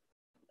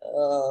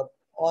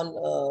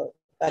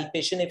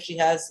palpation, if she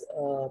has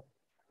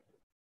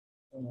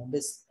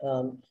this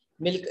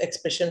milk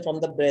expression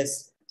from the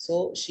breast,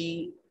 so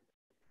she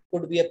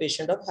could be a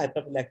patient of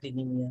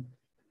hyperprolactinemia.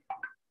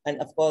 And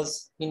of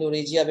course,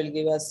 menorrhagia will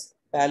give us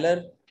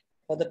pallor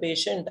for the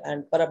patient,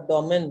 and per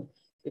abdomen,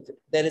 if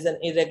there is an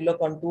irregular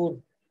contour,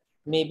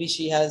 maybe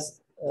she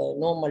has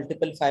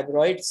multiple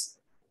fibroids.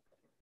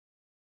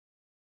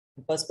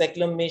 Per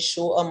speculum may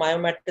show a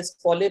myomatous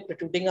polyp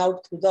protruding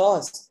out through the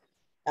os,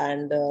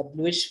 and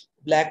bluish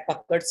black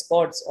puckered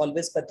spots,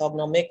 always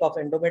pathognomic of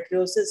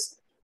endometriosis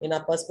in a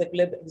per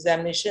speculum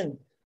examination.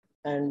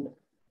 And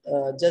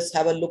just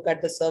have a look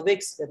at the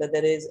cervix, whether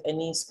there is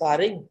any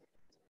scarring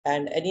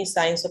and any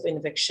signs of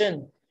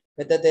infection,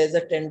 whether there is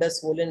a tender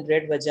swollen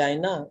red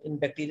vagina in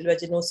bacterial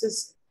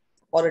vaginosis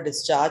or a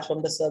discharge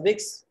from the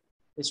cervix,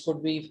 which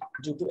could be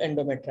due to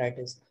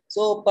endometritis.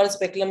 So per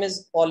speculum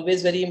is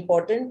always very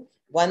important.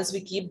 Once we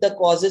keep the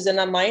causes in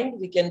our mind,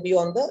 we can be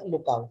on the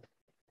lookout.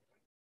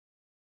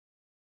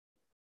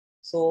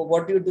 So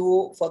what do you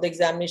do for the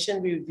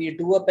examination? We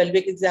do a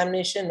pelvic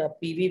examination. A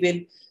PV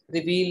will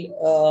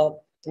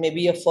reveal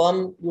maybe a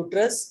firm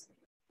uterus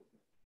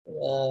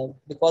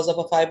because of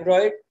a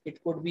fibroid.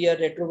 It could be a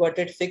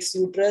retroverted fixed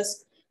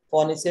uterus,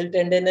 fornicel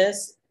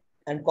tenderness,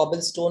 and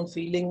cobblestone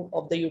feeling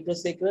of the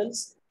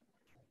uterosacrals.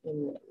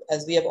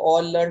 As we have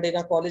all learned in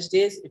our college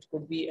days, it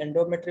could be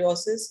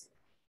endometriosis.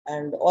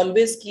 And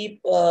always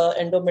keep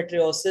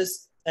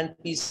endometriosis and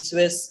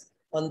PCOS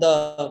on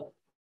the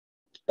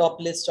top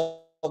list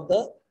of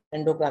the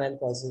endocrinal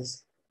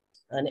causes.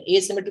 An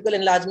asymmetrical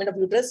enlargement of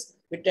uterus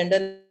with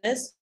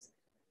tenderness,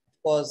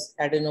 of course,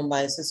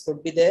 adenomyosis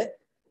could be there.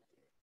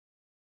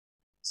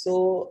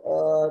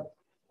 So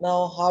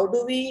now how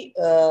do we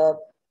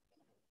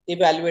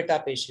evaluate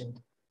our patient?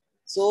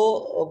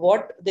 So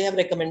what they have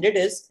recommended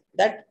is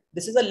that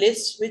this is a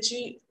list which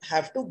we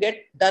have to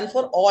get done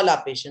for all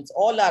our patients,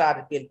 all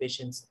our RPL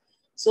patients.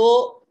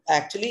 So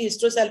actually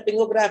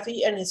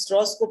hysterosalpingography and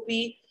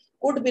hysteroscopy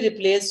could be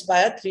replaced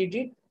by a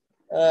 3D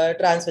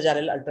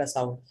transvaginal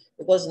ultrasound,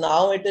 because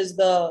now it is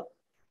the,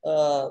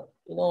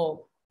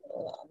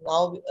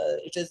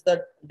 it is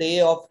the day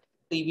of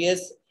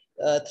previous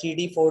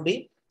 3D,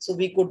 4D. So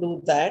we could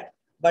do that,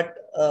 but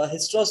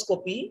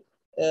hysteroscopy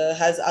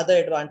has other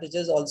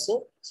advantages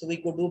also. So we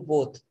could do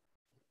both,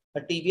 a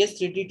TVS,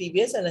 3D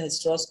TVS and a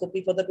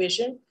hysteroscopy for the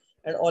patient,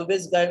 and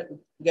always get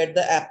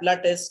the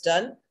APLA test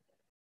done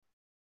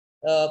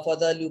for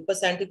the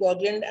lupus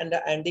anticoagulant and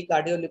the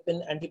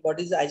anticardiolipin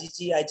antibodies,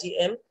 IgG,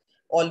 IgM.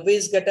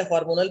 Always get a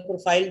hormonal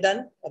profile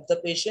done of the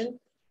patient.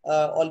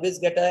 Always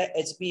get a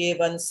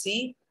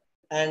HbA1c,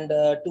 and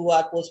 2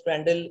 hour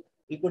postprandial.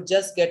 We could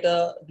just get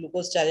a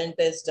glucose challenge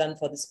test done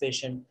for this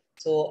patient.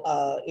 So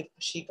if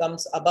she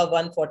comes above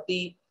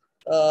 140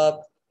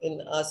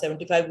 in a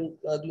 75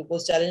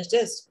 glucose challenge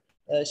test,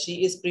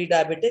 she is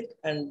pre-diabetic,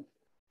 and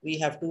we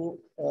have to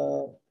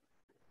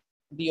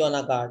be on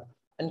our guard.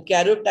 And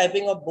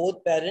karyotyping of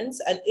both parents,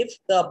 and if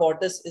the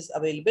abortus is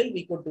available,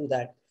 we could do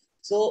that.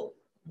 So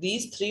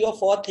these 3 or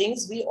 4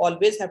 things we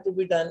always have to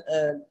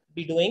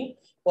be doing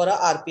for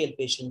our RPL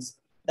patients.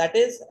 That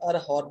is our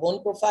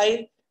hormone profile.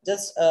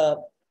 Just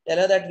tell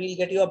her that we'll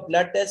get you a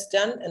blood test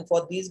done, and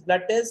for these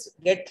blood tests,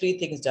 get 3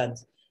 things done.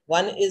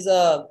 One is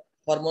a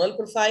hormonal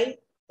profile,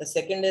 the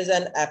second is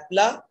an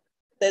APLA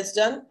test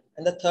done,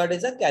 and the third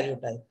is a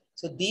karyotype.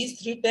 So these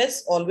 3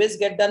 tests always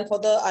get done for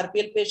the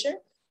RPL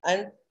patient,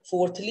 and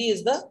fourthly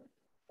is the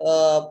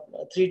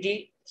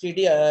 3D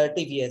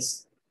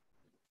TVS.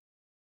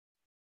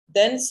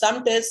 Then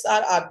some tests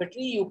are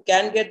arbitrary. You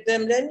can get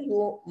them done,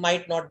 you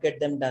might not get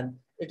them done.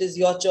 It is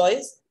your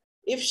choice.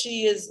 If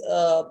she is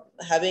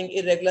having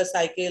irregular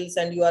cycles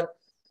and you are,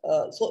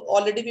 so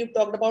already we've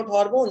talked about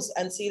hormones,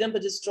 and serum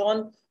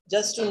progesterone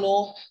just to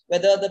know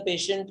whether the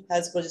patient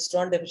has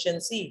progesterone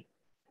deficiency,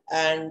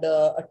 and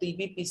a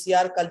TB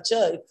PCR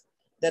culture. If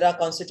there are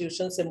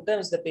constitutional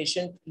symptoms, the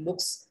patient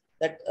looks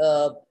that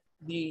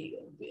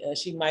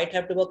she might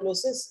have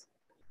tuberculosis.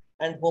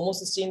 And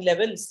homocysteine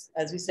levels,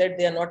 as we said,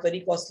 they are not very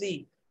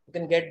costly. You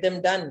can get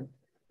them done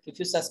if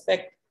you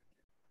suspect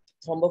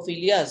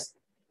thrombophilias.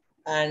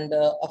 And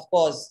of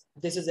course,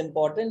 this is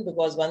important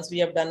because once we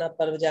have done a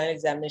pervaginal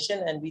examination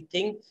and we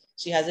think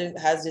she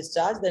has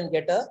discharge, then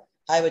get a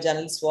high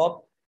vaginal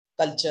swab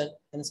culture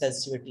and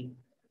sensitivity.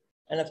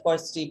 And of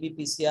course, TB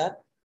PCR,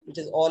 which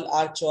is all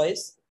our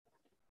choice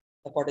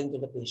according to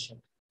the patient.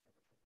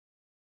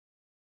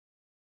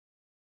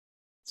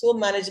 So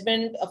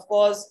management, of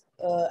course,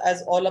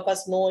 as all of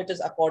us know, it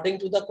is according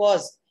to the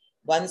cause.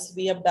 Once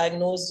we have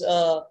diagnosed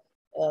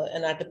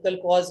an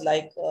atypical cause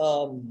like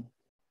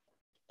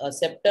a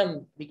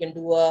septum, we can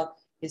do a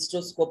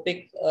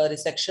hysteroscopic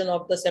resection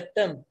of the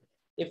septum.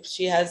 If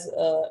she has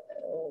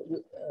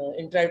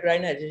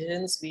intrauterine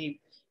adhesions, we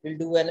will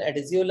do an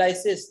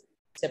adhesiolysis,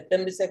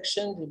 septum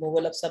resection,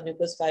 removal of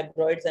submucous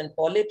fibroids and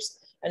polyps,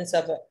 and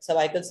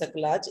cervical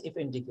cerclage if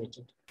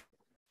indicated.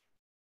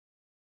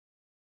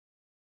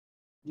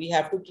 We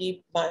have to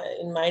keep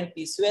in mind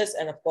PCOS,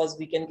 and of course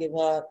we can give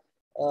her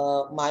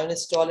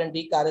myonistal and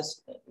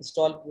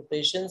decaristol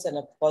preparations, and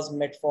of course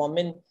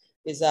metformin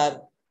is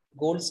our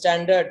gold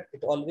standard.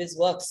 It always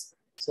works.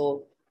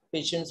 So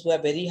patients who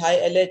have very high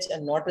LH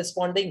and not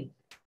responding,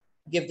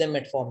 give them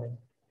metformin.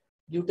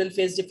 Luteal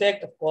phase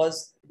defect, of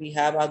course, we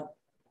have our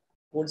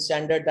gold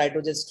standard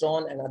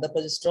dydrogesterone and other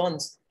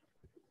progesterones.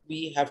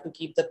 We have to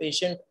keep the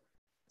patient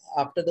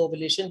after the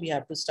ovulation. We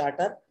have to start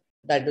our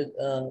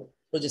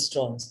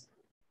progesterones.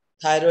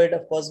 Thyroid,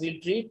 of course, we'll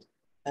treat,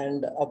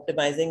 and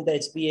optimizing the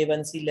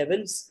HbA1c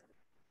levels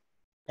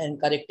and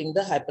correcting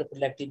the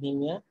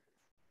hyperprolactinemia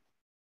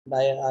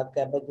by our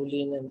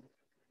cabergoline and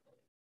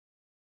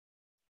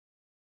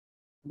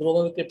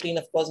bromocriptine.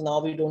 Of course, now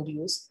we don't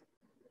use.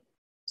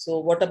 So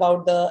what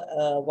about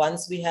the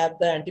once we have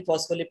the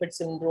antiphospholipid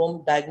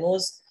syndrome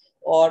diagnosed,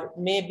 or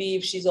maybe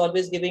if she's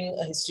always giving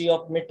a history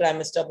of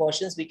mid-trimester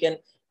abortions, we can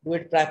do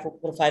it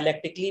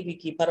prophylactically. We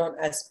keep her on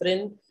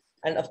aspirin.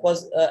 And of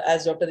course,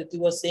 as Dr. Ritu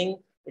was saying,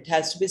 it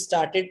has to be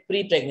started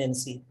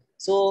pre-pregnancy.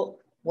 So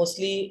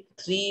mostly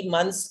 3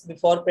 months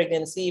before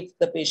pregnancy, if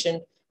the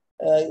patient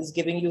is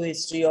giving you a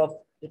history of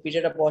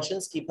repeated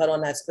abortions, keep her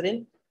on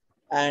aspirin.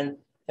 And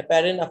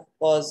heparin, of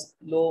course,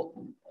 low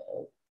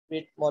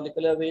weight,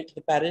 molecular weight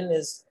heparin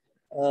is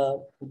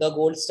the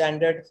gold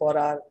standard for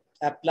our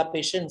APLA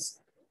patients.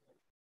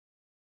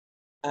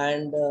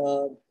 And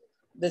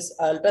this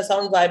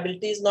ultrasound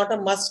viability is not a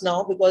must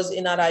now, because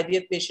in our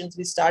IVF patients,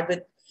 we start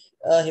with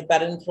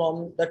heparin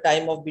from the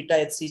time of beta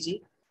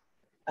HCG,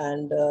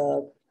 and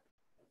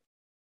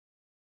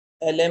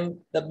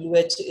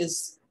LMWH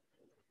is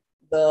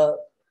the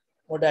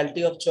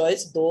modality of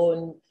choice. Though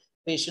in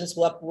patients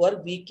who are poor,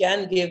 we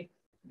can give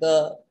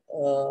the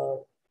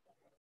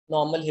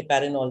normal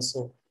heparin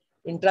also.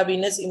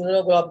 Intravenous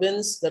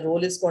immunoglobulins, the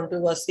role is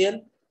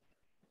controversial,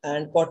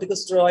 and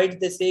corticosteroids,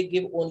 they say,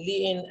 give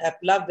only in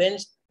APLA when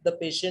the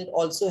patient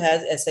also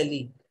has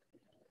SLE.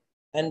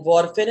 And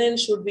warfarin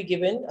should be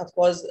given, of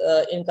course,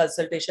 in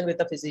consultation with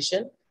a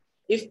physician.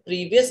 If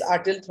previous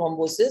arterial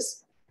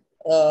thrombosis,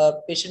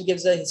 patient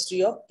gives a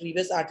history of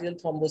previous arterial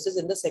thrombosis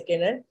in the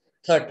 2nd and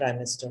 3rd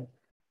trimester.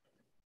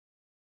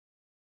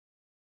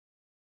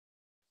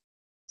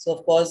 So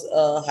of course,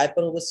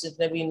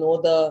 hyperhomocysteine, we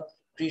know the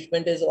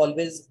treatment is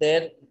always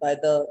there by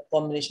the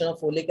combination of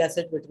folic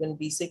acid, vitamin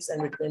B6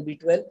 and vitamin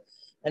B12,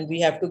 and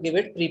we have to give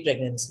it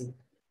pre-pregnancy.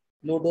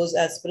 Low dose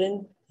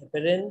aspirin,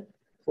 heparin,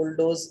 full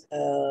dose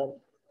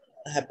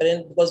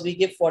heparin, because we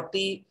give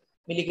 40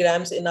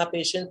 milligrams in our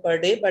patient per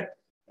day, but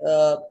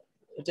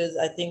it is,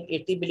 I think,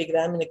 80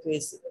 milligram in a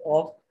case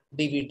of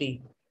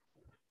DVT,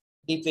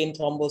 deep vein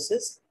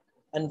thrombosis,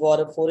 and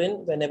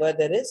warfarin whenever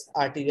there is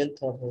arterial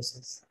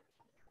thrombosis.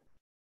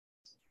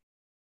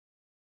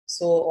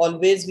 So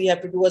always we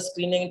have to do a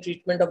screening and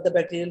treatment of the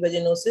bacterial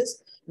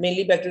vaginosis.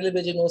 Mainly bacterial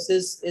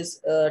vaginosis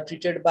is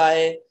treated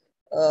by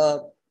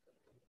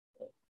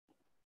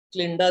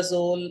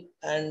clindazole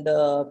and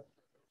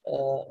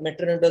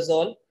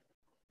metronidazole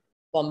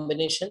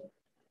combination,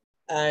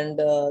 and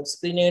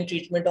screening and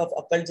treatment of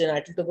occult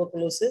genital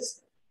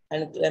tuberculosis,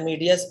 and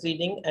chlamydia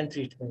screening and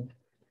treatment.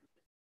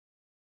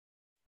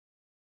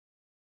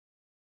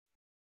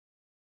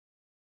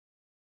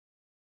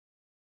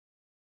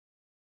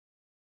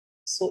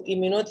 So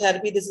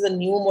immunotherapy, this is a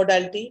new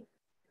modality.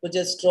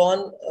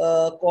 Progesterone,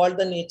 called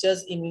the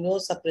nature's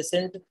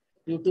immunosuppressant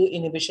due to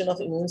inhibition of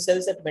immune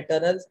cells at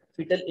maternal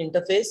fetal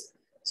interface.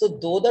 So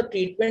though the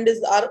treatment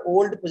is our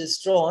old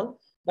progesterone,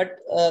 but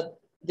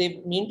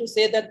they mean to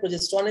say that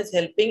progesterone is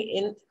helping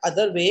in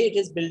other way. It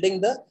is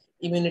building the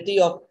immunity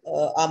of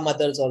our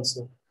mothers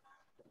also.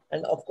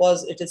 And of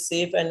course, it is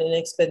safe and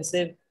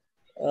inexpensive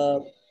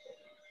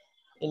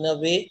in a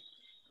way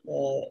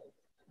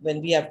when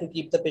we have to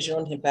keep the patient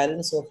on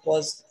heparin. So of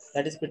course,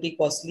 that is pretty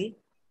costly.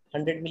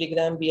 100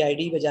 milligram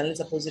BID vaginal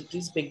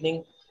suppositories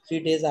beginning 3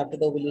 days after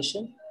the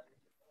ovulation.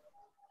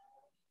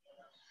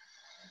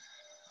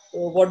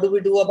 what do we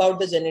do about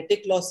the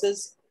genetic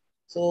losses?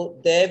 So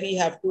there we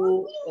have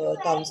to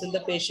counsel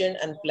the patient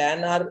and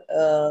plan our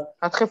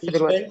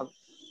treatment.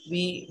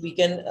 We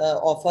can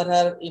offer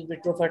her in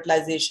vitro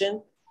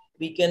fertilization.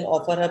 We can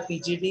offer her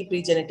PGD,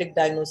 pre-genetic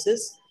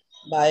diagnosis,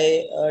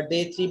 by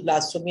day 3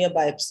 blastomia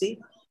biopsy.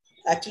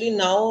 Actually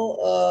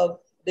now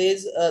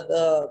days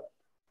the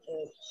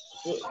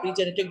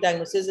pre-genetic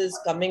diagnosis is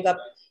coming up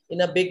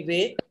in a big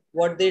way.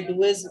 What they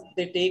do is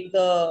they take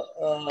the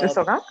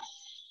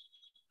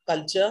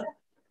culture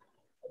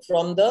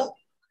from the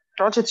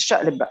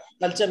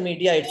culture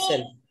media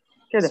itself.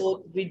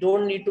 So we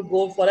don't need to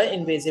go for an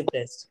invasive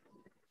test.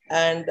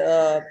 And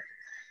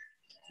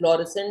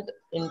fluorescent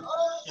in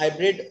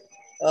hybrid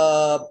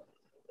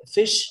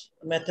fish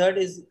method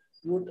is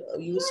good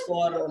used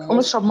for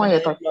most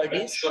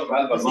employees,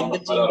 single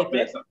gene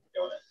defect.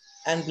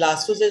 And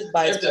blastocyst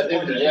biopsy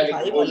on day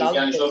 5 allows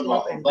detection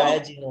of entire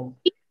genome.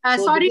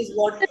 So sorry, this is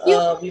what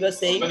we were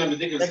saying, that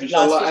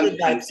blastocyst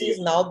biopsy is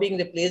now being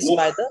replaced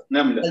by the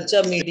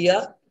culture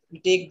media. We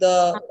take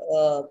the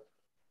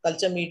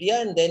culture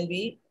media and then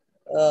we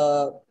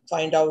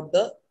find out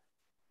the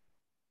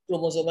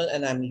chromosomal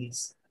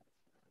anomalies.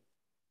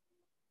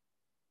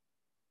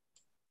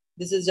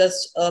 This is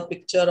just a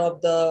picture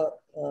of the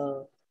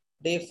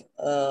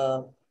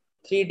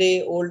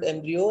 3-day-old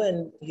embryo,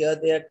 and here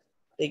they are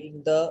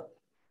taking the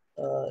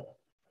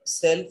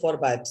cell for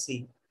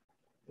biopsy.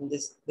 In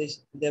this,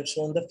 they have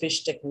shown the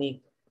fish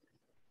technique.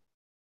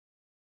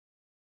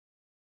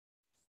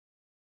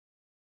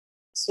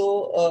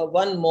 So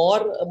one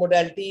more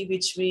modality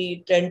which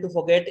we tend to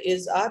forget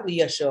is our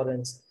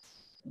reassurance.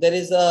 There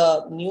is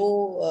a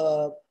new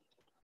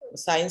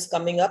science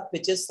coming up,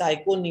 which is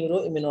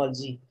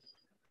psychoneuroimmunology.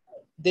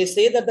 They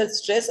say that the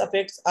stress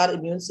affects our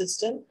immune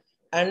system,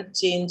 and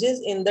changes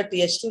in the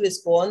Th2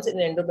 response in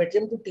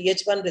endometrium to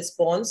Th1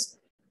 response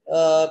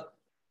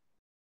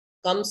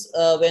comes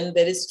when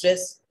there is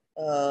stress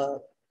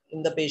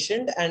in the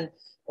patient, and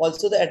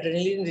also the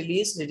adrenaline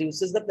release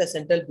reduces the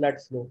placental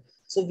blood flow.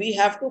 So we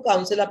have to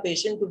counsel our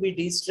patient to be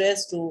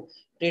de-stressed, to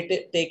take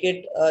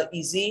it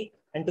easy,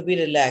 and to be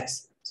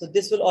relaxed. So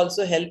this will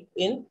also help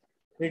in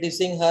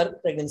reducing her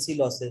pregnancy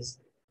losses.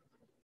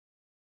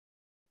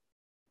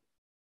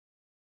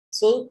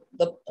 So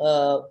the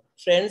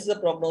friends, the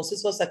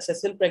prognosis for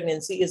successful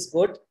pregnancy is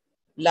good.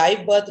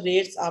 Live birth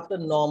rates after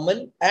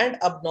normal and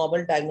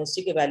abnormal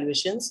diagnostic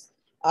evaluations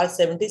are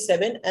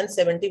 77 and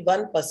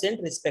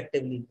 71%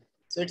 respectively.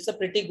 So it's a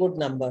pretty good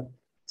number.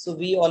 So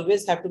we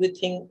always have to be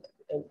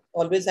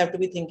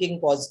thinking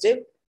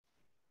positive,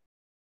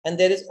 and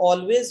there is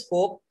always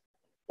hope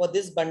for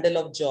this bundle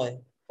of joy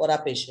for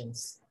our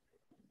patients.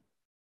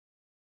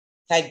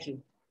 Thank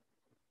you.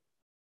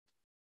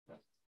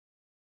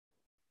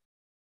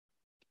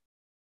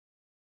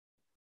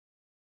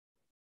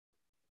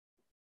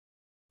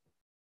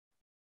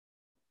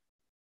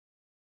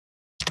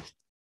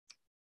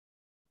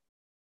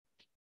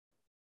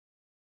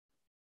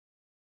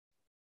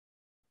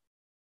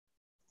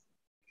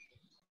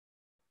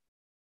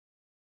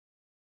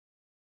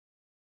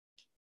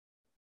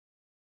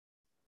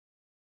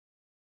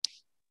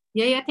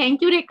 Yeah.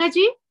 Thank you, Rekha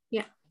ji.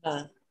 Yeah.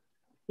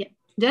 Yeah.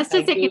 Just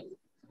a second. You.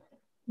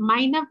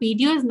 My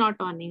video is not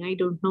on. I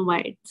don't know why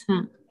it's.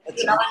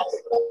 Yes.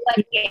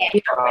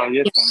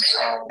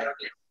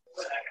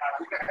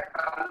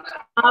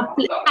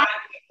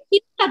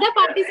 Other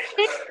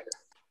participants.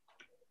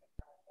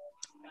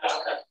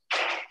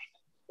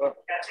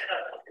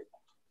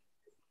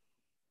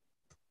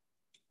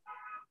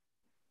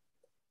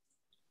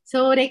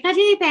 So, Rekha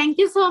ji, thank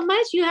you so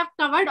much. You have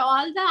covered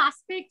all the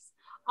aspects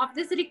of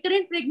this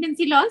recurrent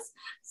pregnancy loss.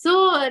 So,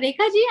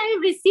 Rekha ji, I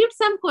have received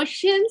some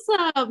questions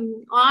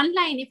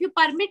online. If you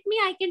permit me,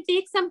 I can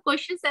take some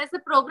questions, as the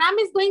program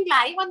is going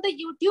live on the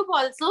YouTube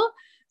also.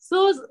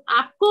 So,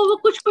 aapko wo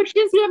kuch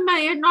questions you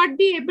might not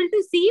be able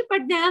to see,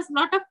 but there's a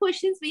lot of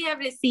questions we have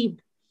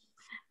received.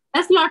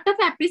 There's a lot of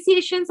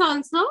appreciations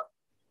also.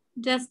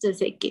 Just a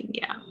second,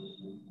 yeah.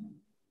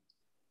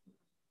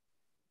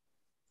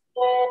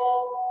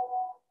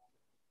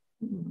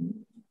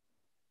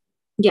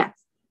 Yeah.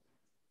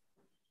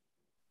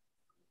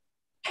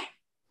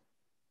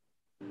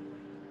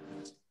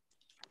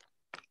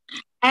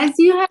 As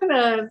you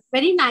have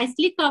very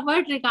nicely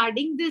covered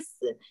regarding this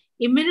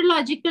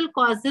immunological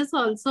causes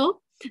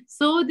also.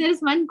 So there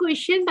is one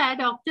question by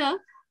Dr.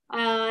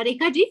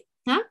 Rekha ji.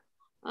 Huh?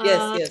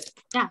 Yes.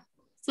 Yeah.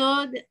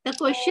 So the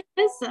question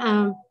is,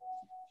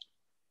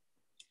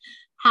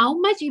 how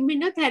much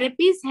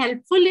immunotherapy is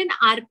helpful in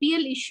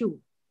RPL issue?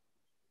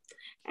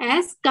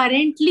 As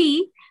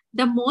currently,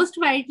 the most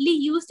widely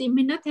used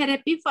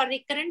immunotherapy for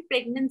recurrent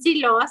pregnancy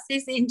loss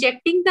is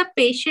injecting the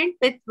patient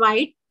with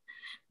white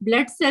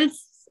blood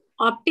cells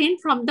obtained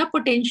from the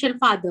potential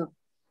father.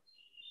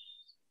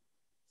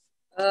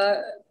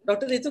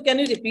 Dr. Ritu, can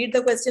you repeat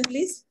the question,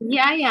 please?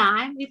 Yeah,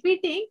 I'm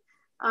repeating.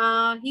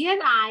 Here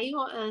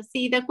I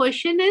see the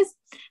question is,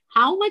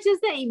 how much is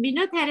the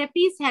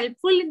immunotherapy is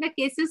helpful in the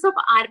cases of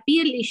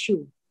RPL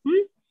issue?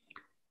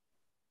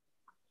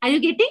 Are you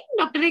getting,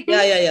 Dr. Rekha?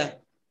 Yeah.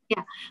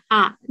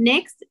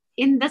 Next,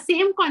 in the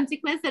same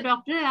consequence, the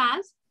doctor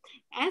asked,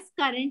 as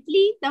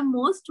currently the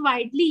most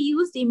widely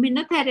used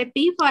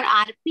immunotherapy for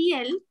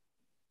RPL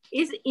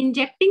is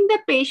injecting the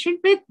patient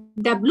with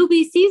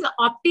WBCs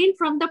obtained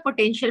from the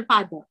potential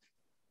father.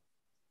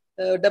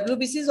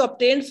 WBCs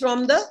obtained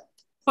from the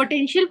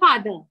potential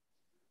father.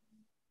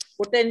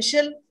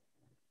 Potential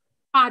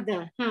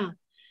father.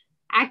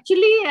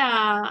 Actually,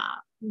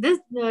 this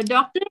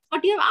doctor,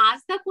 what you have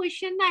asked the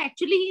question,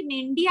 actually in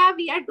India,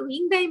 we are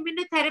doing the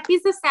immunotherapy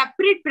is a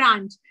separate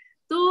branch.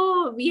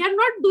 So we are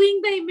not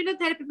doing the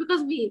immunotherapy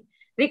because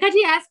Rekha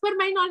ji, as per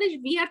my knowledge,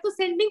 we are to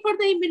sending for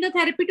the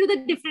immunotherapy to the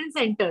different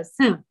centers.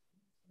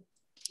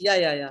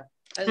 Yeah.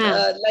 And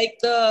like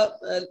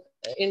the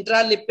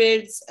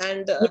intralipids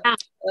and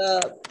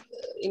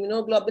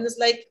immunoglobulins,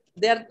 like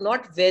they are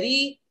not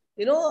very,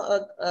 we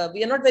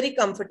are not very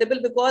comfortable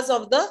because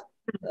of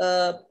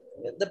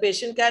the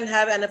patient can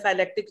have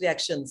anaphylactic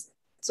reactions.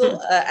 So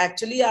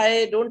actually,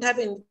 I don't have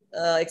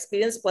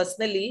experience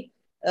personally.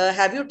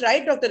 Have you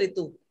tried, Dr.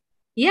 Ritu?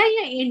 Yeah.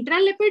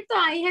 Intralipids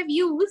I have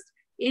used.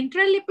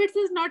 Intralipids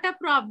is not a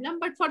problem,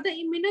 but for the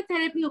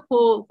immunotherapy,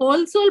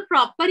 whole soul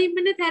proper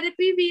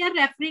immunotherapy, we are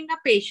referring a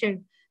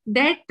patient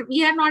that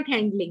we are not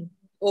handling.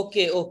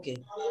 Okay.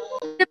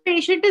 The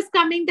patient is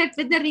coming that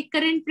with the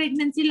recurrent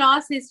pregnancy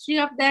loss history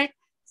of that.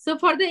 So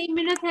for the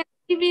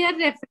immunotherapy, we are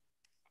referring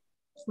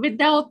with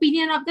the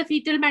opinion of the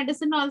fetal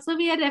medicine. Also,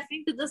 we are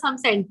referring to some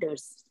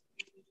centers.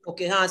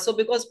 Okay. So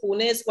because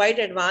Pune is quite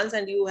advanced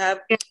and you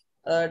have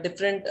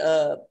different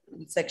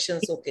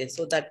sections. Okay.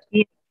 So that.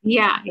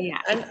 Yeah.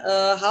 And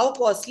how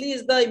costly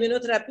is the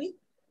immunotherapy?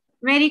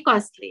 Very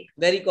costly.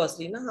 Very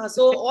costly. Na?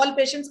 So all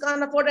patients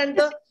can't afford,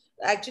 and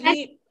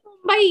actually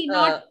Mumbai,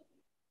 not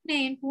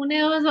Pune.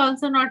 Pune was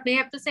also not. They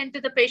have to send to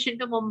the patient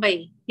to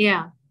Mumbai.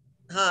 Yeah.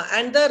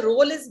 And the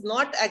role is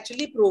not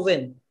actually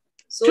proven.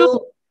 So true.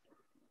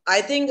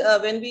 I think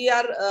when we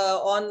are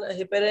on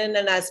heparin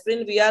and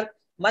aspirin, we are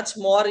much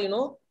more,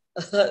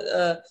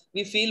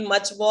 we feel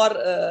much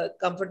more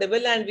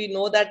comfortable, and we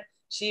know that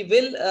she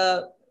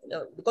will.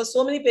 Because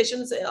so many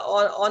patients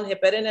on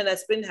heparin and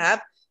aspirin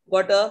have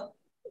got a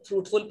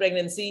fruitful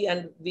pregnancy,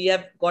 and we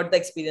have got the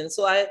experience.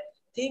 So I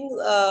think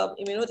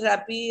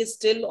immunotherapy is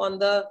still on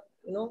the,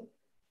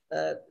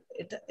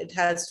 it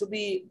has to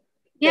be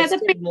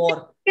tested the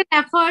more. Can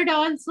afford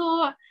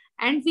also,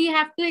 and we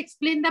have to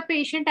explain the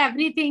patient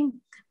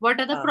everything. What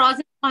are the pros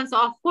and cons?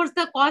 Of course,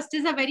 the cost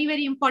is a very,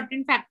 very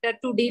important factor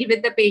to deal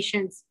with the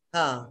patients.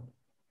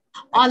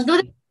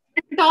 Although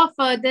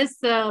of this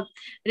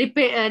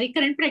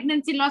recurrent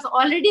pregnancy loss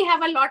already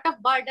have a lot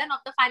of burden of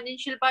the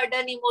financial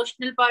burden,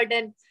 emotional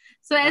burden.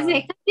 So as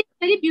Rekha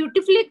very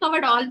beautifully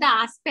covered all the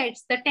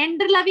aspects, the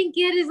tender loving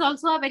care is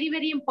also a very,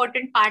 very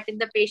important part in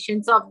the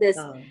patients of this.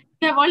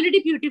 You have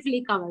already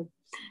beautifully covered.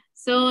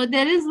 So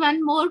there is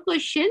one more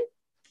question.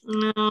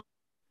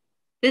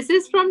 This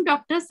is from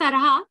Dr.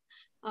 Sarha.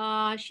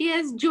 She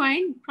has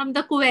joined from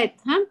the Kuwait.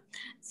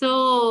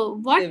 So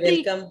what?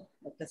 Welcome.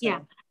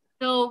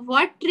 So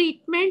what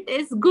treatment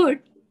is good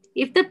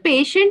if the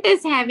patient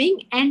is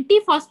having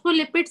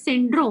antiphospholipid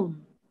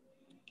syndrome,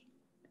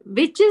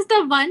 which is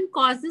the one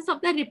causes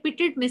of the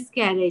repeated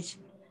miscarriage?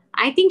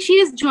 I think she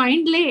has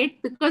joined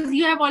late because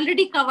you have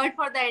already covered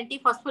for the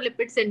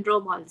antiphospholipid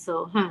syndrome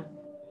also.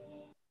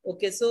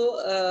 Okay,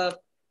 so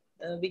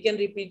we can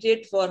repeat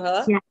it for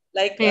her.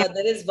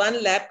 There is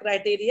one lab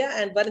criteria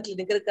and one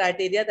clinical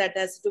criteria that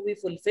has to be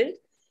fulfilled.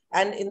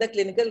 And in the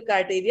clinical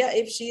criteria,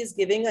 if she is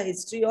giving a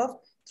history of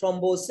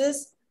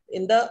thrombosis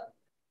in the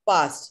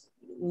past,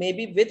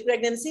 maybe with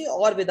pregnancy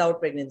or without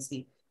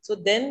pregnancy, so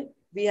then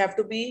we have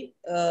to be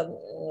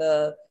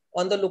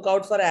on the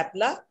lookout for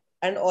APLA,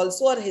 and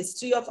also a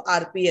history of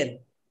RPL.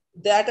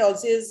 That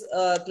also is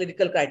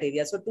clinical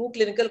criteria. So 2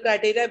 clinical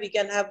criteria, we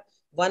can have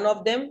one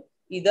of them,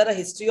 either a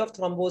history of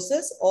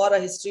thrombosis or a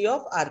history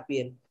of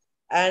RPL.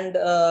 And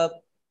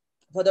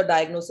for the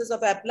diagnosis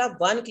of APLA,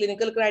 1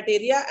 clinical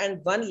criteria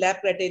and 1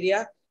 lab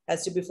criteria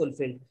has to be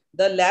fulfilled.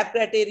 The lab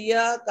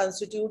criteria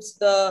constitutes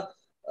the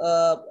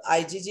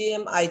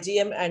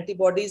IgM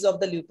antibodies of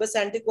the lupus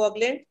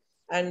anticoagulant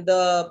and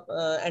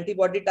the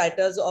antibody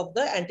titers of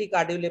the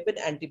anticardiolipin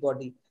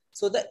antibody.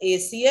 So the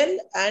ACL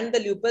and the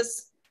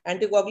lupus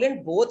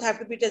anticoagulant both have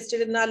to be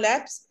tested in our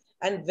labs.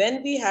 And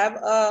when we have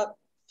a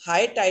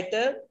high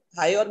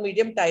or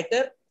medium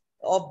titer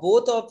of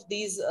both of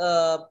these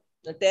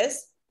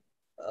tests,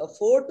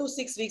 4 to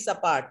 6 weeks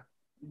apart,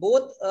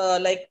 both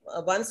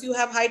once you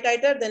have high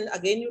titer, then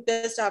again you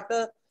test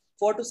after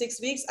 4 to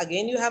 6 weeks,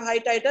 again you have high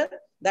titer,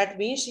 that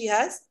means she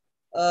has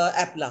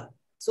APLA.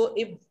 So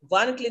if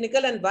 1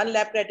 clinical and 1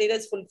 lab criteria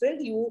is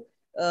fulfilled, you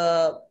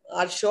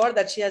are sure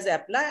that she has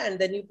APLA, and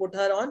then you put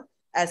her on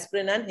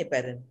aspirin and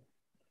heparin.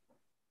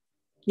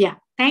 Yeah,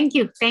 thank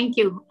you.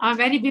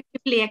 Very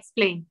beautifully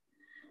explained.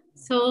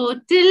 So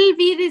till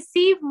we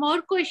receive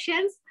more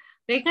questions,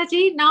 Rekha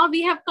ji, now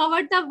we have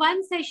covered the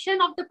one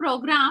session of the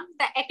program,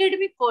 the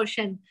academic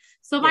portion.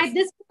 So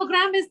this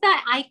program is the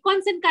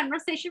Icons in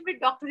Conversation with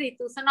Dr.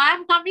 Ritu. So now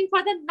I'm coming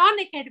for the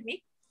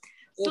non-academic.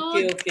 So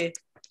Okay.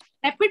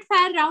 rapid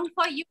fire round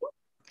for you.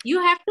 You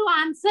have to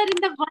answer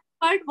in the one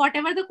word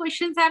whatever the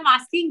questions I'm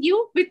asking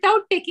you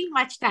without taking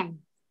much time.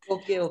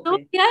 Okay, okay. So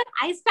here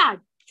I start.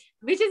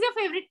 Which is your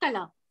favorite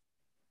color?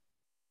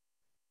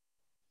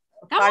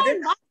 Come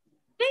Pardon? on,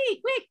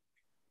 quick, quick.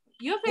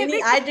 Your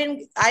favorite.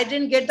 I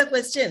didn't get the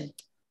question.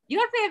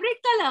 Your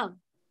favorite color?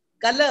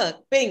 Color,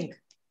 pink.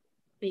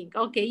 Pink.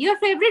 Okay. Your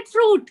favorite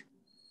fruit?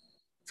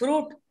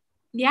 Fruit?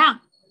 Yeah.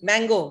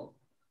 Mango.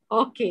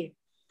 Okay.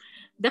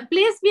 The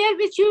place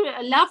which you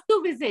love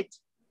to visit?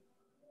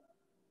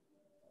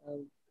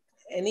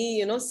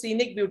 Any,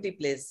 scenic beauty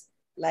place.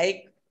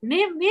 Like?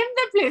 Name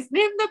the place.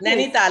 Name the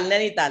place.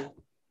 Nainital.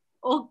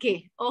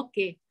 Okay.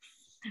 Okay.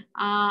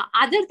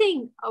 Other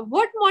thing,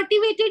 what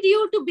motivated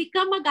you to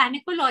become a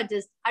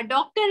gynecologist, a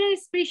doctor,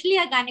 especially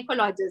a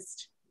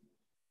gynecologist?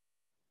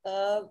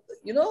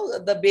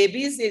 The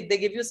babies, they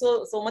give you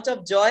so much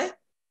of joy.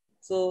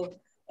 So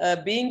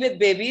being with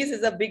babies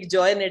is a big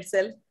joy in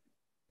itself.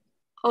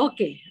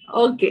 Okay.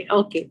 Okay.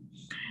 Okay.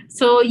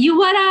 So you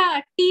were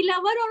a tea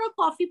lover or a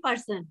coffee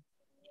person?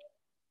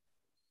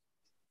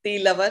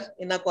 Tea lover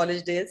in our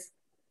college days.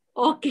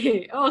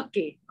 Okay.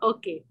 Okay.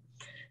 Okay.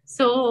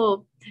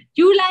 So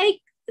you like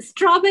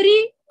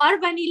strawberry or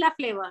vanilla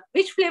flavor?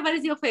 Which flavor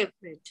is your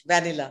favorite?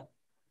 Vanilla.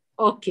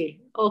 Okay.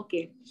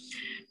 Okay.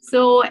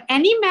 So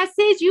any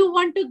message you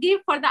want to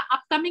give for the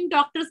upcoming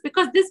doctors,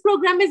 because this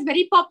program is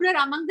very popular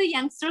among the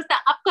youngsters, the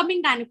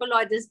upcoming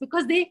gynecologists,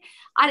 because they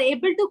are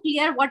able to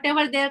clear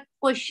whatever their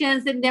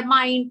questions in their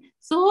mind.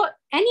 So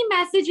any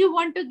message you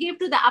want to give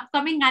to the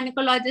upcoming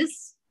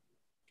gynecologists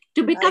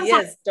to become?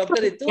 Yes,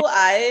 Dr. Ritu,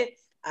 I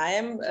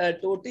am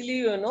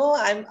totally,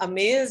 I'm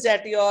amazed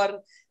at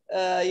your,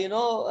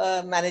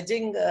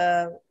 managing,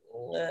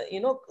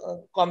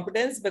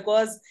 competence,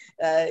 because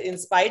in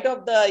spite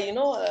of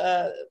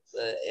the,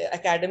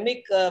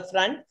 academic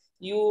front,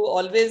 you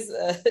always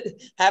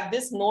have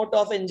this note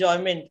of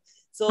enjoyment.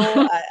 So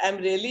I'm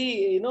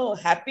really,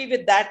 happy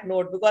with that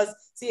note, because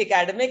see,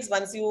 academics,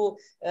 once you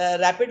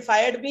rapid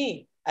fired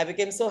me, I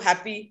became so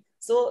happy.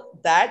 So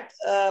that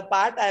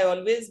part I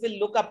always will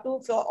look up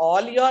to for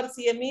all your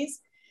CMEs.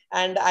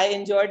 And I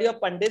enjoyed your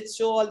Pandit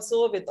show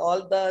also, with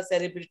all the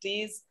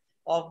celebrities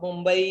of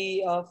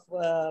Mumbai, of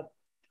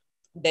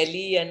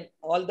Delhi, and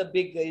all the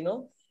big,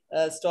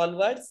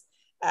 stalwarts.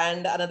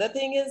 And another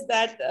thing is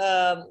that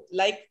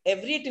like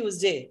every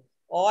Tuesday,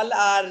 all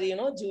our,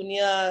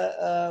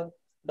 junior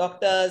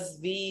doctors,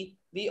 we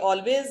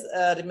always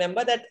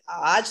remember that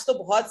आज तो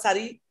बहुत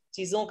सारी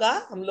चीजों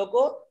का हम लोग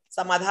को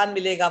समाधान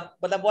मिलेगा,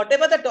 मतलब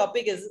whatever the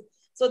topic is.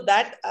 So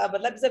that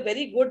मतलब is a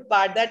very good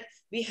part, that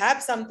we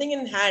have something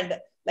in hand,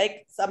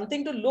 like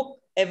something to look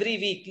every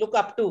week, look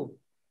up to.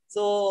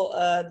 So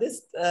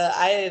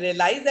I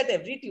realize that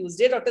every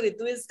Tuesday Dr.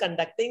 Ritu is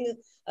conducting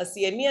a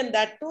CME, and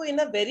that too in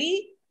a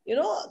very,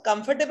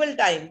 comfortable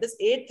time. This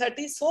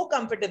 8:30 so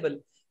comfortable,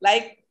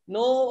 like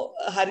no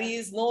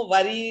hurries, no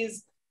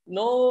worries,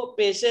 no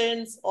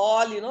patients,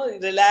 all,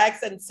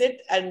 relax and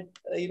sit and,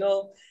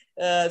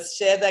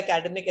 share the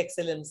academic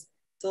excellence.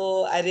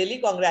 So I really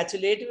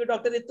congratulate you,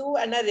 Dr. Ritu,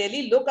 and I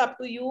really look up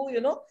to you,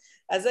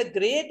 as a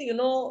great,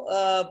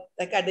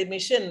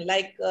 academician.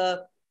 Like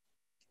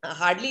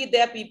hardly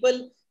there are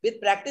people with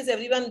practice,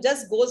 everyone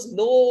just goes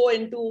low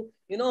into,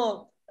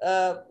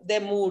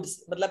 their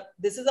moods. But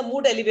this is a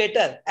mood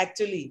elevator,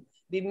 actually.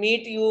 We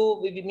meet you,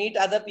 we meet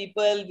other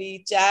people,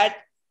 we chat,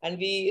 and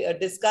we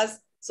discuss.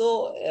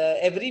 So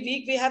every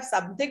week we have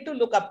something to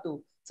look up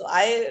to. So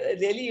I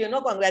really,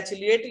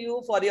 congratulate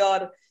you for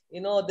your,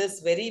 this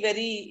very,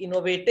 very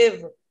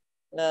innovative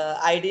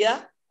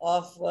idea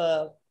of,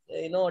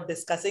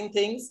 discussing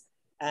things.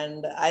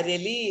 And I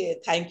really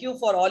thank you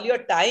for all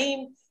your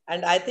time.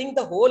 And I think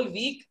the whole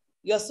week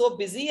you're so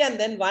busy, and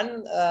then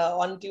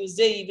on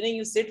Tuesday evening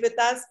you sit with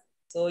us.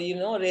 So,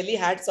 really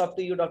hats off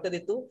to you, Dr.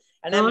 Ritu.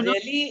 And I'm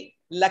really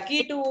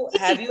lucky to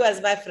have you as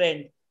my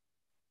friend.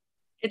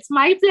 It's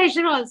my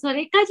pleasure also.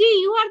 Rekha ji,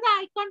 you are the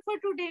icon for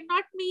today,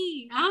 not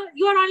me. Huh?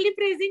 You are only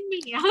praising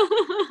me.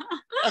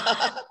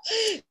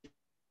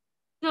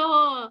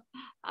 So,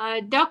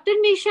 Dr.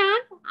 Nishan,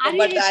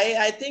 but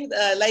I think,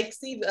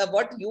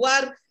 what you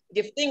are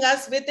gifting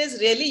us with is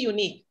really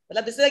unique.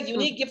 This is a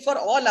unique gift for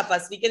all of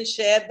us. We can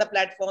share the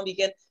platform, we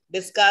can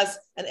discuss,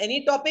 and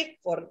any topic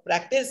for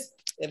practice,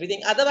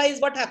 everything.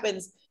 Otherwise, what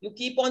happens? You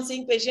keep on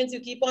seeing patients,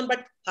 you keep on,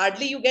 but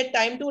hardly you get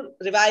time to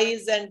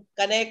revise and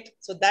connect.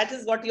 So that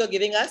is what you're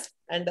giving us.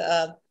 And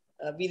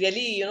we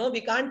really, we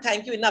can't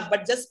thank you enough,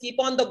 but just keep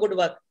on the good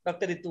work,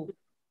 Dr. Ritu.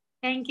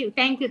 Thank you.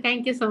 Thank you.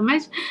 Thank you so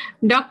much.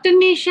 Dr.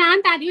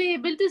 Nishant, are you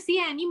able to see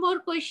any more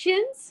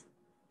questions?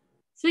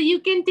 So you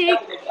can take...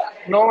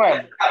 No,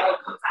 ma'am.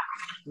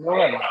 No,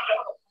 ma'am.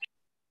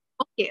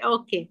 Okay,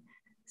 okay.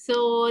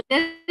 So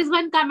there is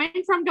one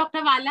comment from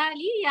Dr. Wala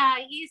Ali.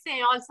 He is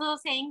also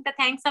saying the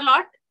thanks a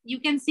lot. You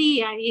can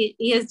see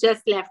he has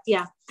just left.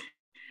 Yeah.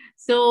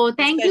 So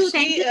thank you.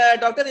 Thank you.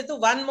 Dr. Ritu,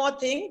 one more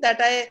thing that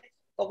I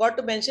forgot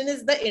to mention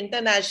is the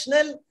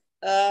international,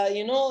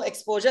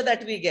 exposure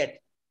that we get.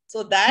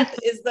 So that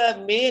is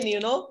the main,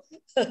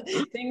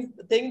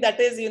 thing that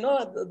is,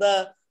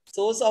 the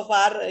source of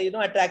our,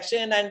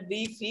 attraction, and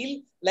we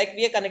feel like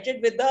we are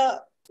connected with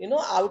the,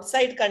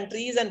 outside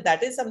countries, and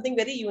that is something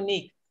very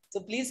unique. So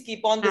please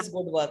keep on this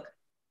good work.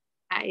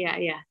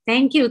 Yeah.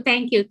 Thank you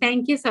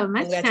so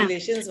much.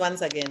 Congratulations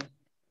once again.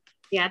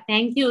 Yeah,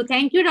 thank you,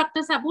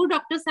 Dr. Sabur.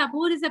 Dr.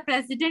 Sabur is the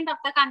president of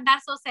the Kandar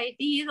Society.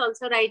 He is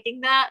also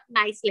writing the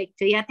nice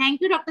lecture. Yeah,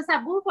 thank you, Dr.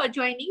 Sabur, for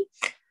joining.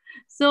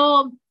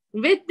 So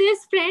with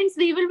this, friends,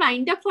 we will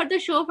wind up for the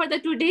show for the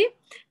today.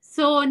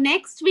 So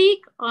next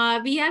week,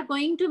 we are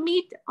going to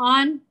meet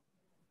on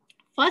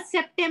 1st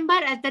September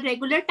at the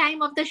regular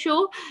time of the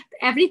show,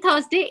 every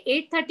Thursday,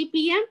 8:30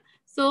 p.m.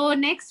 So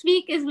next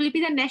week will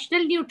be the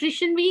National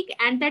Nutrition Week,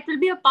 and that will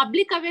be a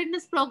public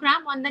awareness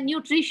program on the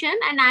nutrition,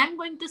 and I am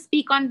going to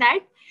speak on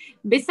that.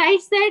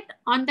 Besides that,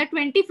 on the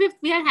 25th,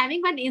 we are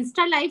having one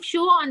Insta live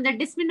show on the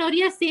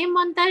dysmenorrhea, same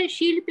on the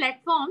Shield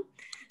platform.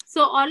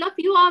 So all of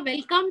you are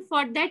welcome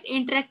for that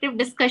interactive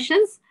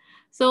discussions.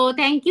 So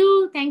thank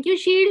you,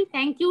 Shield.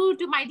 Thank you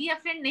to my dear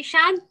friend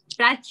Nishant,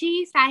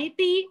 Prachi,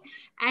 Sahiti,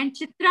 and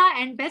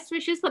Chitra, and best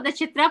wishes for the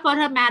Chitra for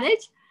her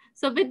marriage.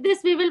 So with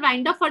this, we will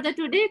wind up for the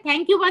today.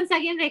 Thank you once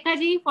again, Rekha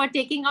ji, for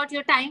taking out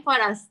your time for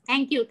us.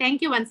 Thank you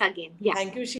once again. Yeah. Thank you,